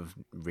sort of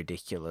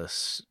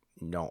ridiculous,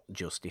 not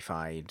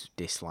justified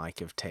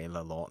dislike of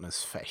Taylor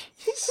Lautner's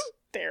face.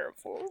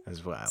 Terrible.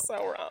 As well.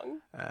 So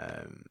wrong.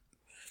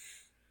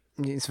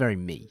 It's very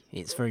me.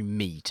 It's very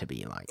me to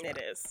be like that.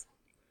 It is.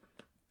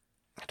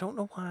 I don't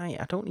know why.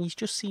 He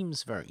just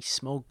seems very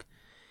smug.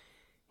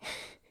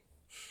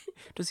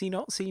 Does he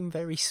not seem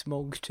very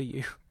smug to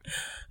you?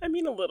 I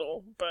mean, a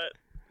little, but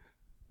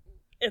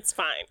it's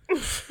fine.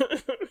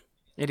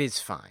 It is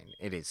fine.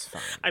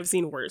 I've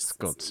seen worse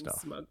good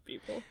stuff. Smug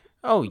people.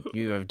 Oh,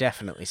 you have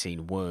definitely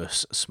seen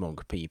worse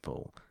smug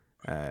people.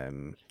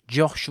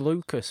 Josh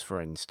Lucas,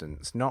 for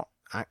instance, not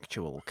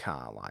actual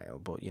Carlisle,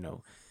 but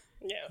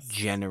yes.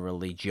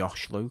 Generally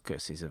Josh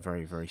Lucas is a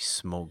very, very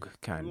smug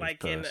kind of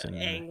person.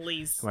 Like in Ang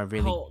Lee's who I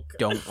really Hulk.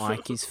 don't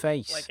like his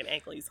face. Like in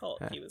Ang Lee's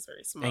Hulk, he was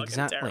very smug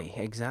and terrible.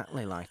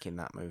 Exactly like in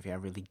that movie. I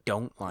really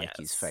don't like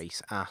his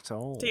face at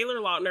all.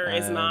 Taylor Lautner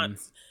is not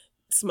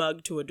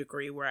smug to a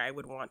degree where I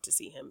would want to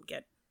see him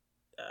get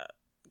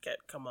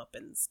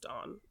comeuppance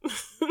on.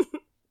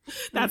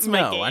 That's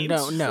my gauge.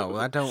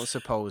 I don't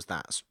suppose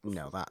that's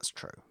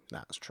true.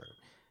 That's true.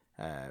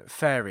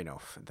 Fair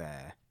enough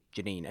there.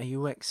 Janine, are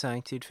you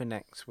excited for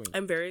next week?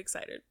 I'm very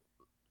excited.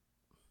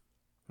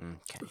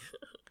 Okay.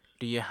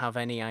 Do you have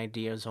any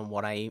ideas on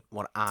what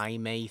I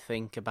may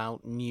think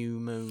about New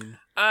Moon?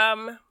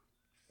 I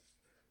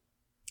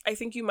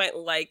think you might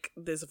like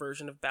this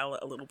version of Bella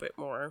a little bit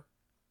more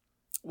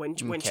when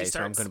she starts.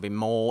 So I'm going to be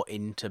more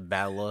into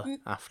Bella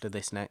after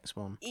this next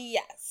one.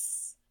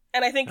 Yes.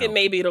 And I think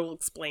maybe it'll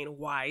explain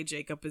why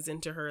Jacob is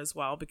into her as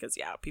well, because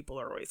people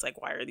are always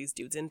like, why are these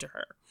dudes into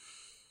her?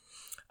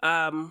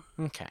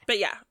 Okay. But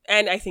yeah,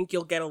 and I think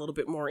you'll get a little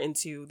bit more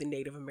into the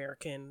Native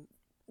American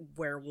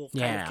werewolf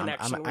kind of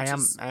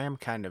connection. I am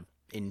kind of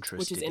interested.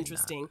 Which is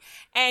interesting.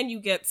 And you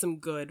get some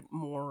good,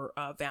 more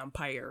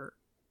vampire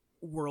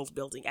world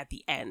building at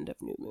the end of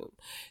New Moon.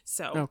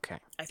 So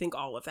I think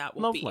all of that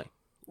will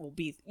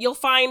be you'll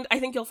find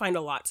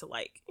a lot to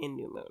like in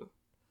New Moon.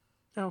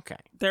 Okay.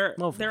 There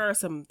are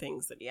some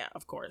things that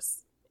of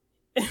course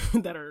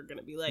that are going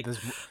to be like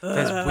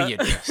there's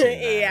weirdness in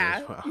there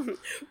as well.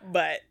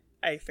 But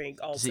I think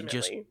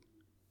ultimately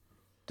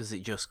does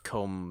it just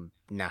come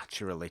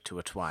naturally to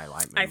a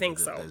Twilight movie? I think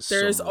so.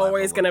 There's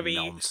always going to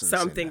be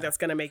something that's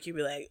going to make you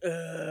be like,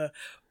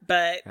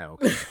 but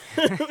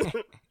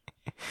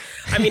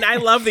I mean, I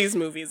love these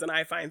movies and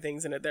I find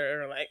things in it that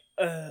are like,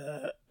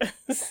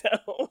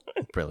 so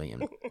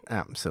brilliant.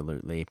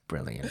 Absolutely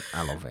brilliant.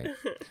 I love it.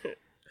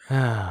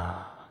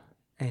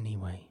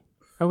 Anyway,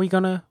 are we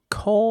going to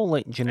call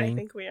it, Janine? I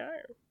think we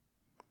are.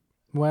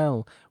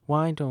 Well,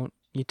 why don't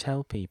you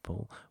tell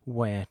people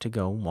where to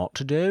go and what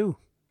to do?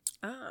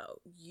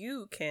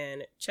 You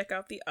can check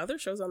out the other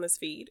shows on this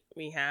feed.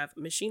 We have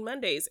Machine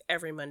Mondays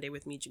every Monday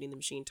with me, Janine the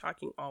Machine,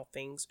 talking all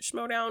things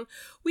Schmodown.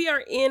 We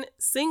are in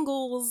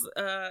singles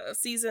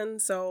season,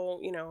 so,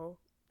 you know,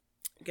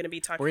 going to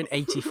be talking. We're in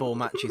 84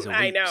 matches a week.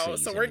 I know,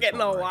 so we're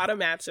getting a lot of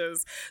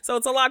matches. So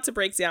it's a lot to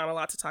break down, a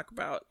lot to talk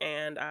about,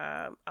 and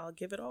I'll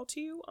give it all to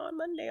you on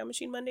Monday, on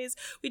Machine Mondays.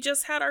 We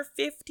just had our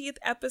 50th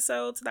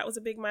episode, so that was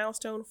a big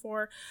milestone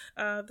for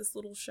this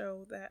little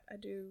show that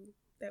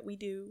we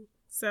do.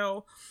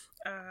 So,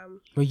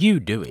 well,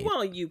 you do it.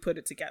 Well, you put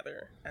it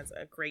together as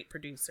a great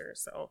producer,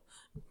 so.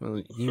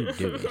 Well, you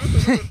do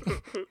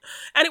it.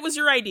 And it was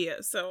your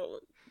idea,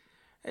 so.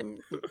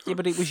 Yeah,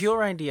 but it was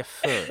your idea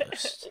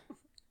first.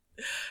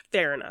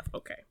 Fair enough.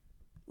 Okay.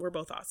 We're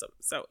both awesome.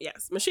 So,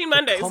 yes, Machine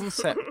Mondays. The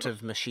concept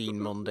of Machine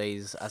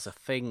Mondays as a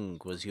thing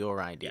was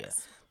your idea.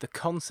 Yes. The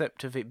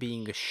concept of it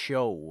being a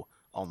show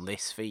on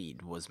this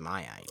feed was my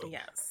idea.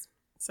 Yes.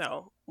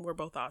 So, we're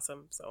both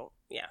awesome. So,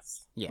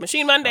 yes. Okay,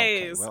 Machine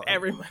Mondays well,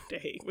 every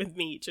Monday with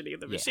me, Janine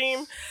the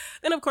Machine.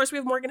 Then, of course, we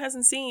have Morgan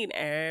Hasn't Seen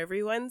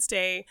every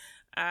Wednesday,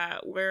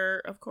 where,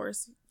 of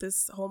course,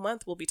 this whole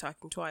month we'll be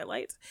talking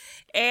Twilight.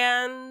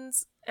 And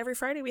every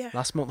Friday we have...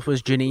 Last month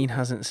was Janine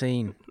Hasn't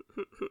Seen.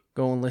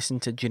 Go and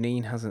listen to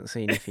Janine Hasn't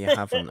Seen if you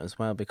haven't as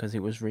well, because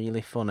it was really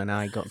fun and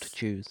I got to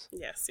choose.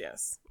 Yes,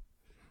 yes.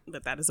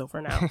 But that is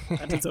over now.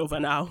 That is over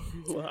now.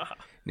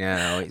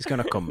 No, it's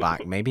gonna come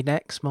back. Maybe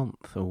next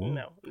month. Ooh.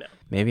 No.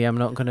 Maybe I'm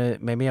not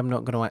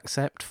gonna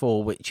accept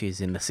 4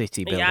 witches in the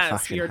city. Build a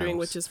fashion you're house. doing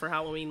witches for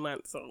Halloween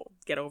month, so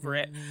get over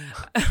it.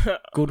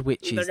 Good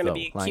witches. They're gonna though,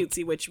 be like...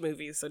 cutesy witch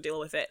movies, so deal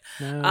with it.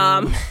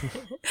 No.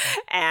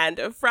 And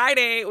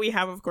Friday we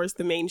have, of course,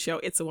 the main show.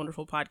 It's a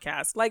Wonderful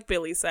Podcast. Like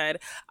Billy said,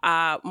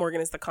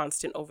 Morgan is the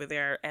constant over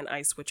there, and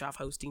I switch off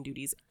hosting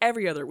duties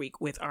every other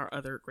week with our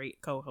other great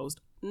co-host,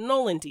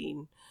 Nolan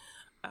Dean.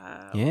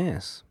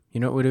 Yes. You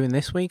know what we're doing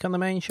this week on the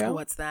main show?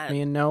 What's that? Me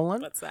and Nolan?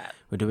 What's that?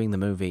 We're doing the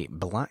movie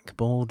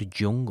Blackboard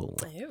Jungle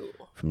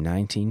from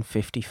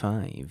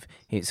 1955.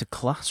 It's a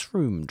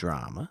classroom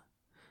drama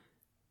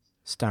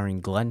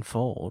starring Glenn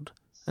Ford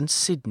and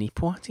Sidney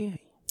Poitier.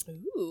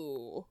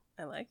 Ooh,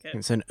 I like it.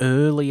 It's an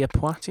earlier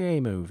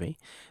Poitier movie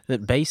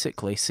that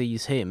basically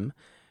sees him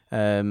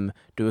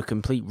do a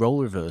complete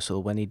role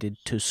reversal when he did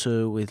To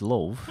Sir with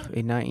Love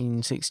in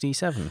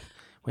 1967.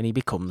 When he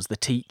becomes the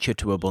teacher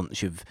to a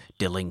bunch of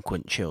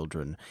delinquent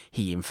children,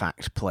 he in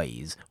fact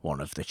plays one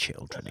of the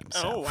children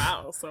himself. Oh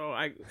wow! So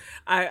I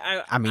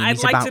mean, I'd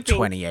he's like about to think,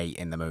 28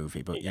 in the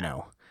movie, but you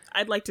know,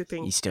 I'd like to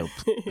think he's still.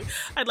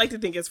 I'd like to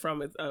think it's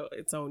from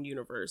its own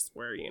universe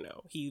where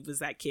he was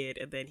that kid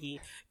and then he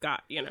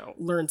got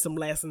learned some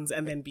lessons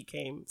and then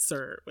became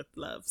Sir with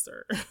Love,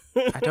 Sir.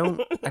 I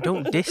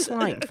don't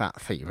dislike that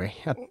theory.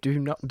 I do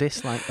not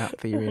dislike that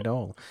theory at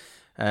all.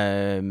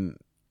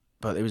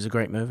 But it was a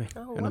great movie.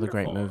 Oh, Another wonderful.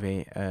 great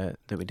movie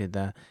that we did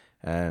there.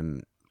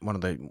 One of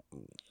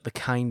the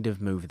kind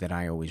of movie that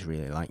I always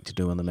really like to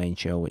do on the main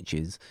show, which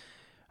is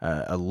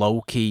a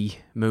low-key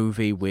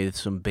movie with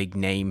some big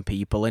name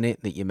people in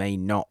it that you may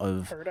not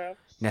have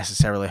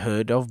necessarily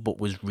heard of, but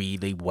was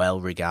really well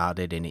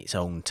regarded in its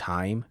own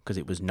time because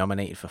it was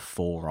nominated for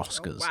 4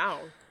 Oscars. Oh,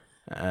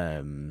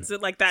 wow. Is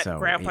it like that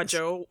Grandpa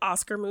Joe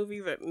Oscar movie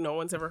that no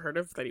one's ever heard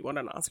of that he won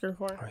an Oscar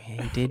for? Oh,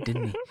 yeah, he did,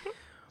 didn't he?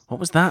 What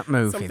was that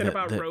movie Something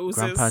about that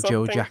roses, Grandpa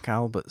Joe something? Jack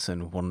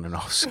Albertson won an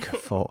Oscar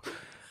for?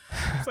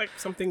 It's like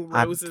something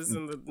roses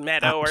in the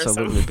meadow or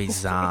something. Absolutely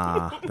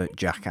bizarre that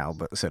Jack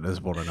Albertson has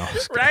won an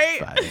Oscar, Right?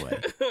 by the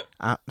way.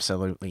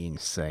 Absolutely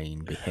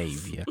insane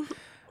behaviour.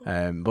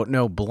 But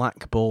no,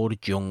 Blackboard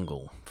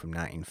Jungle from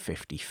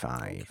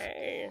 1955.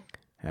 Okay.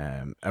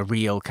 A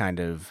real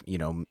kind of,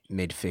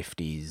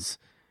 mid-50s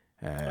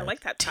I like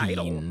that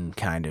title. teen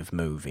kind of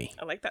movie.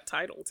 I like that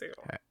title too.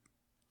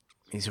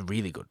 It's a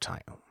really good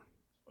title.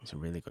 It's a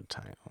really good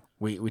title.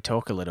 We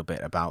talk a little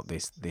bit about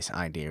this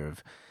idea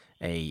of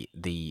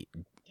the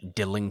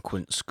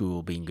delinquent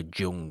school being a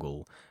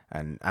jungle,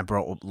 and I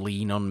brought up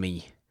Lean on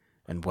Me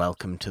and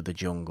Welcome to the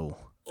Jungle.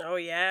 Oh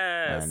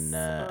yes. And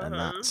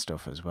that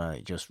stuff as well.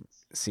 It just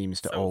seems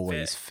to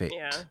always fit.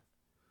 Yeah.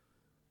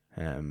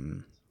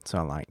 So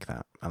I like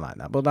that.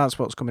 But that's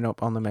what's coming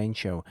up on the main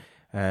show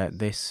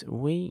this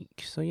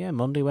week. So yeah,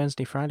 Monday,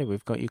 Wednesday, Friday,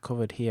 we've got you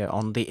covered here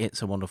on the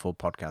It's a Wonderful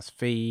Podcast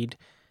feed.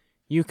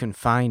 You can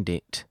find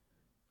it.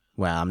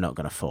 Well, I'm not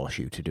going to force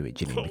you to do it,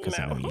 Janine, because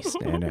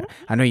No.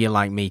 I know you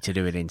like me to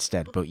do it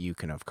instead, but you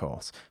can, of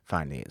course,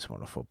 find the It's a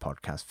Wonderful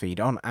Podcast feed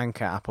on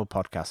Anchor, Apple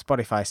Podcasts,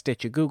 Spotify,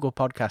 Stitcher, Google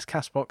Podcasts,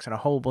 CastBox, and a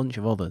whole bunch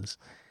of others,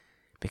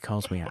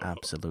 because we are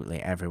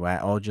absolutely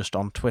everywhere, or just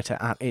on Twitter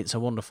at It's a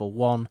Wonderful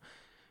One.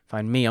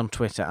 Find me on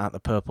Twitter at the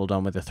Purple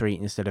Dawn with a 3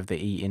 instead of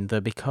the E in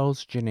the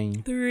because,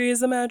 Janine. 3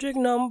 is a magic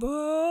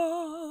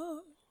number.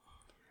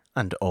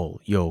 And all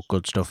your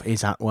good stuff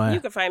is at where? You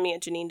can find me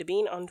at Janine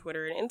DeBean on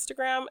Twitter and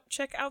Instagram.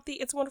 Check out the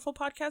It's a Wonderful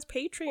Podcast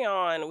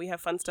Patreon. We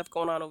have fun stuff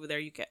going on over there.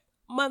 You get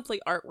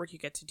monthly artwork. You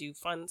get to do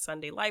fun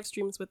Sunday live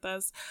streams with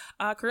us.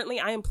 Currently,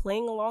 I am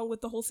playing along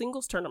with the whole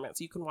singles tournament,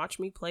 so you can watch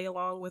me play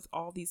along with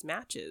all these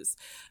matches.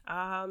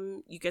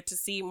 You get to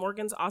see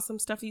Morgan's awesome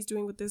stuff he's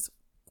doing with this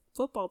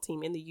football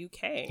team in the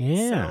UK.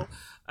 Yeah.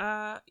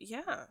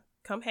 So,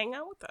 come hang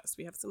out with us.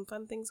 We have some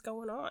fun things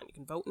going on. You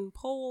can vote in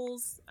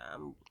polls.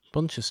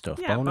 Bunch of stuff.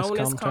 Yeah, bonus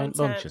content,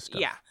 bunch of stuff.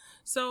 Yeah.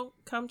 So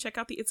come check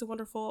out the It's a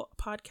Wonderful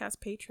Podcast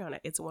Patreon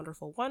at It's a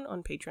Wonderful One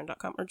on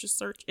patreon.com, or just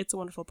search It's a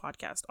Wonderful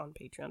Podcast on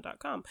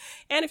patreon.com.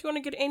 And if you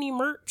want to get any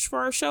merch for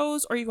our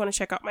shows, or you want to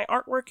check out my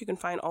artwork, you can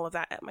find all of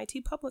that at my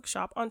TeePublic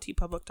shop on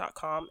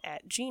teepublic.com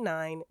at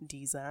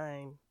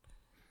G9Design.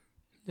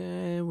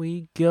 There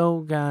we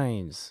go,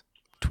 guys.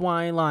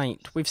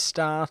 Twilight, we've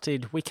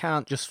started. We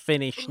can't just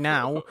finish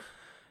now.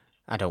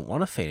 I don't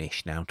want to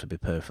finish now, to be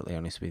perfectly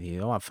honest with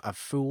you. I've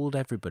fooled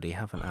everybody,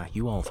 haven't I?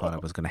 You all thought I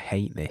was going to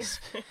hate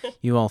this.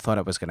 You all thought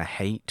I was going to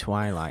hate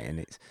Twilight, and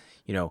it's,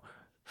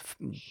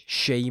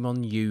 shame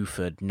on you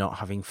for not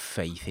having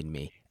faith in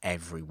me,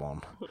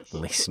 everyone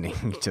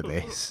listening to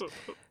this.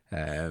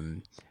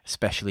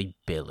 Especially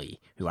Billy,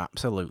 who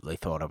absolutely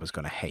thought I was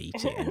going to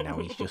hate it, and now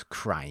he's just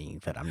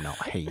crying that I'm not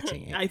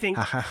hating it. I think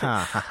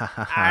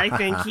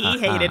he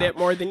hated it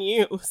more than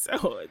you,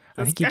 so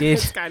I think he did.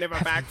 It's kind of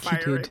a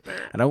backfire right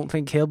there. I don't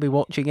think he'll be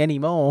watching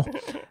anymore.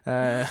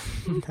 I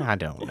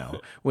don't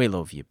know. We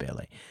love you,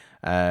 Billy.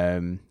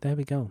 There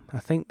we go. I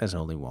think there's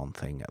only one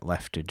thing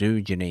left to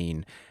do,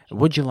 Janine.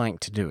 Would you like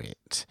to do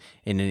it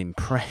in an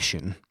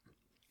impression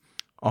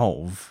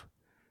of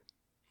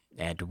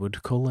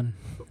Edward Cullen?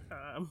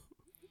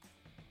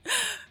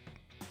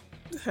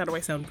 How do I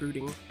sound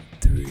brooding?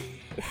 3,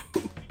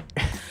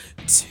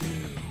 2,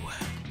 1.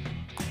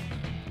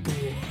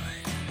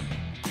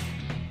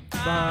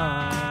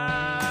 Bye.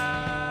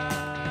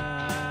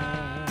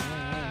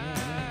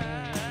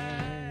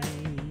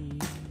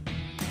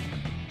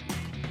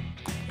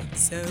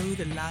 So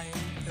the lion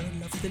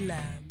fell off the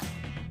lamb.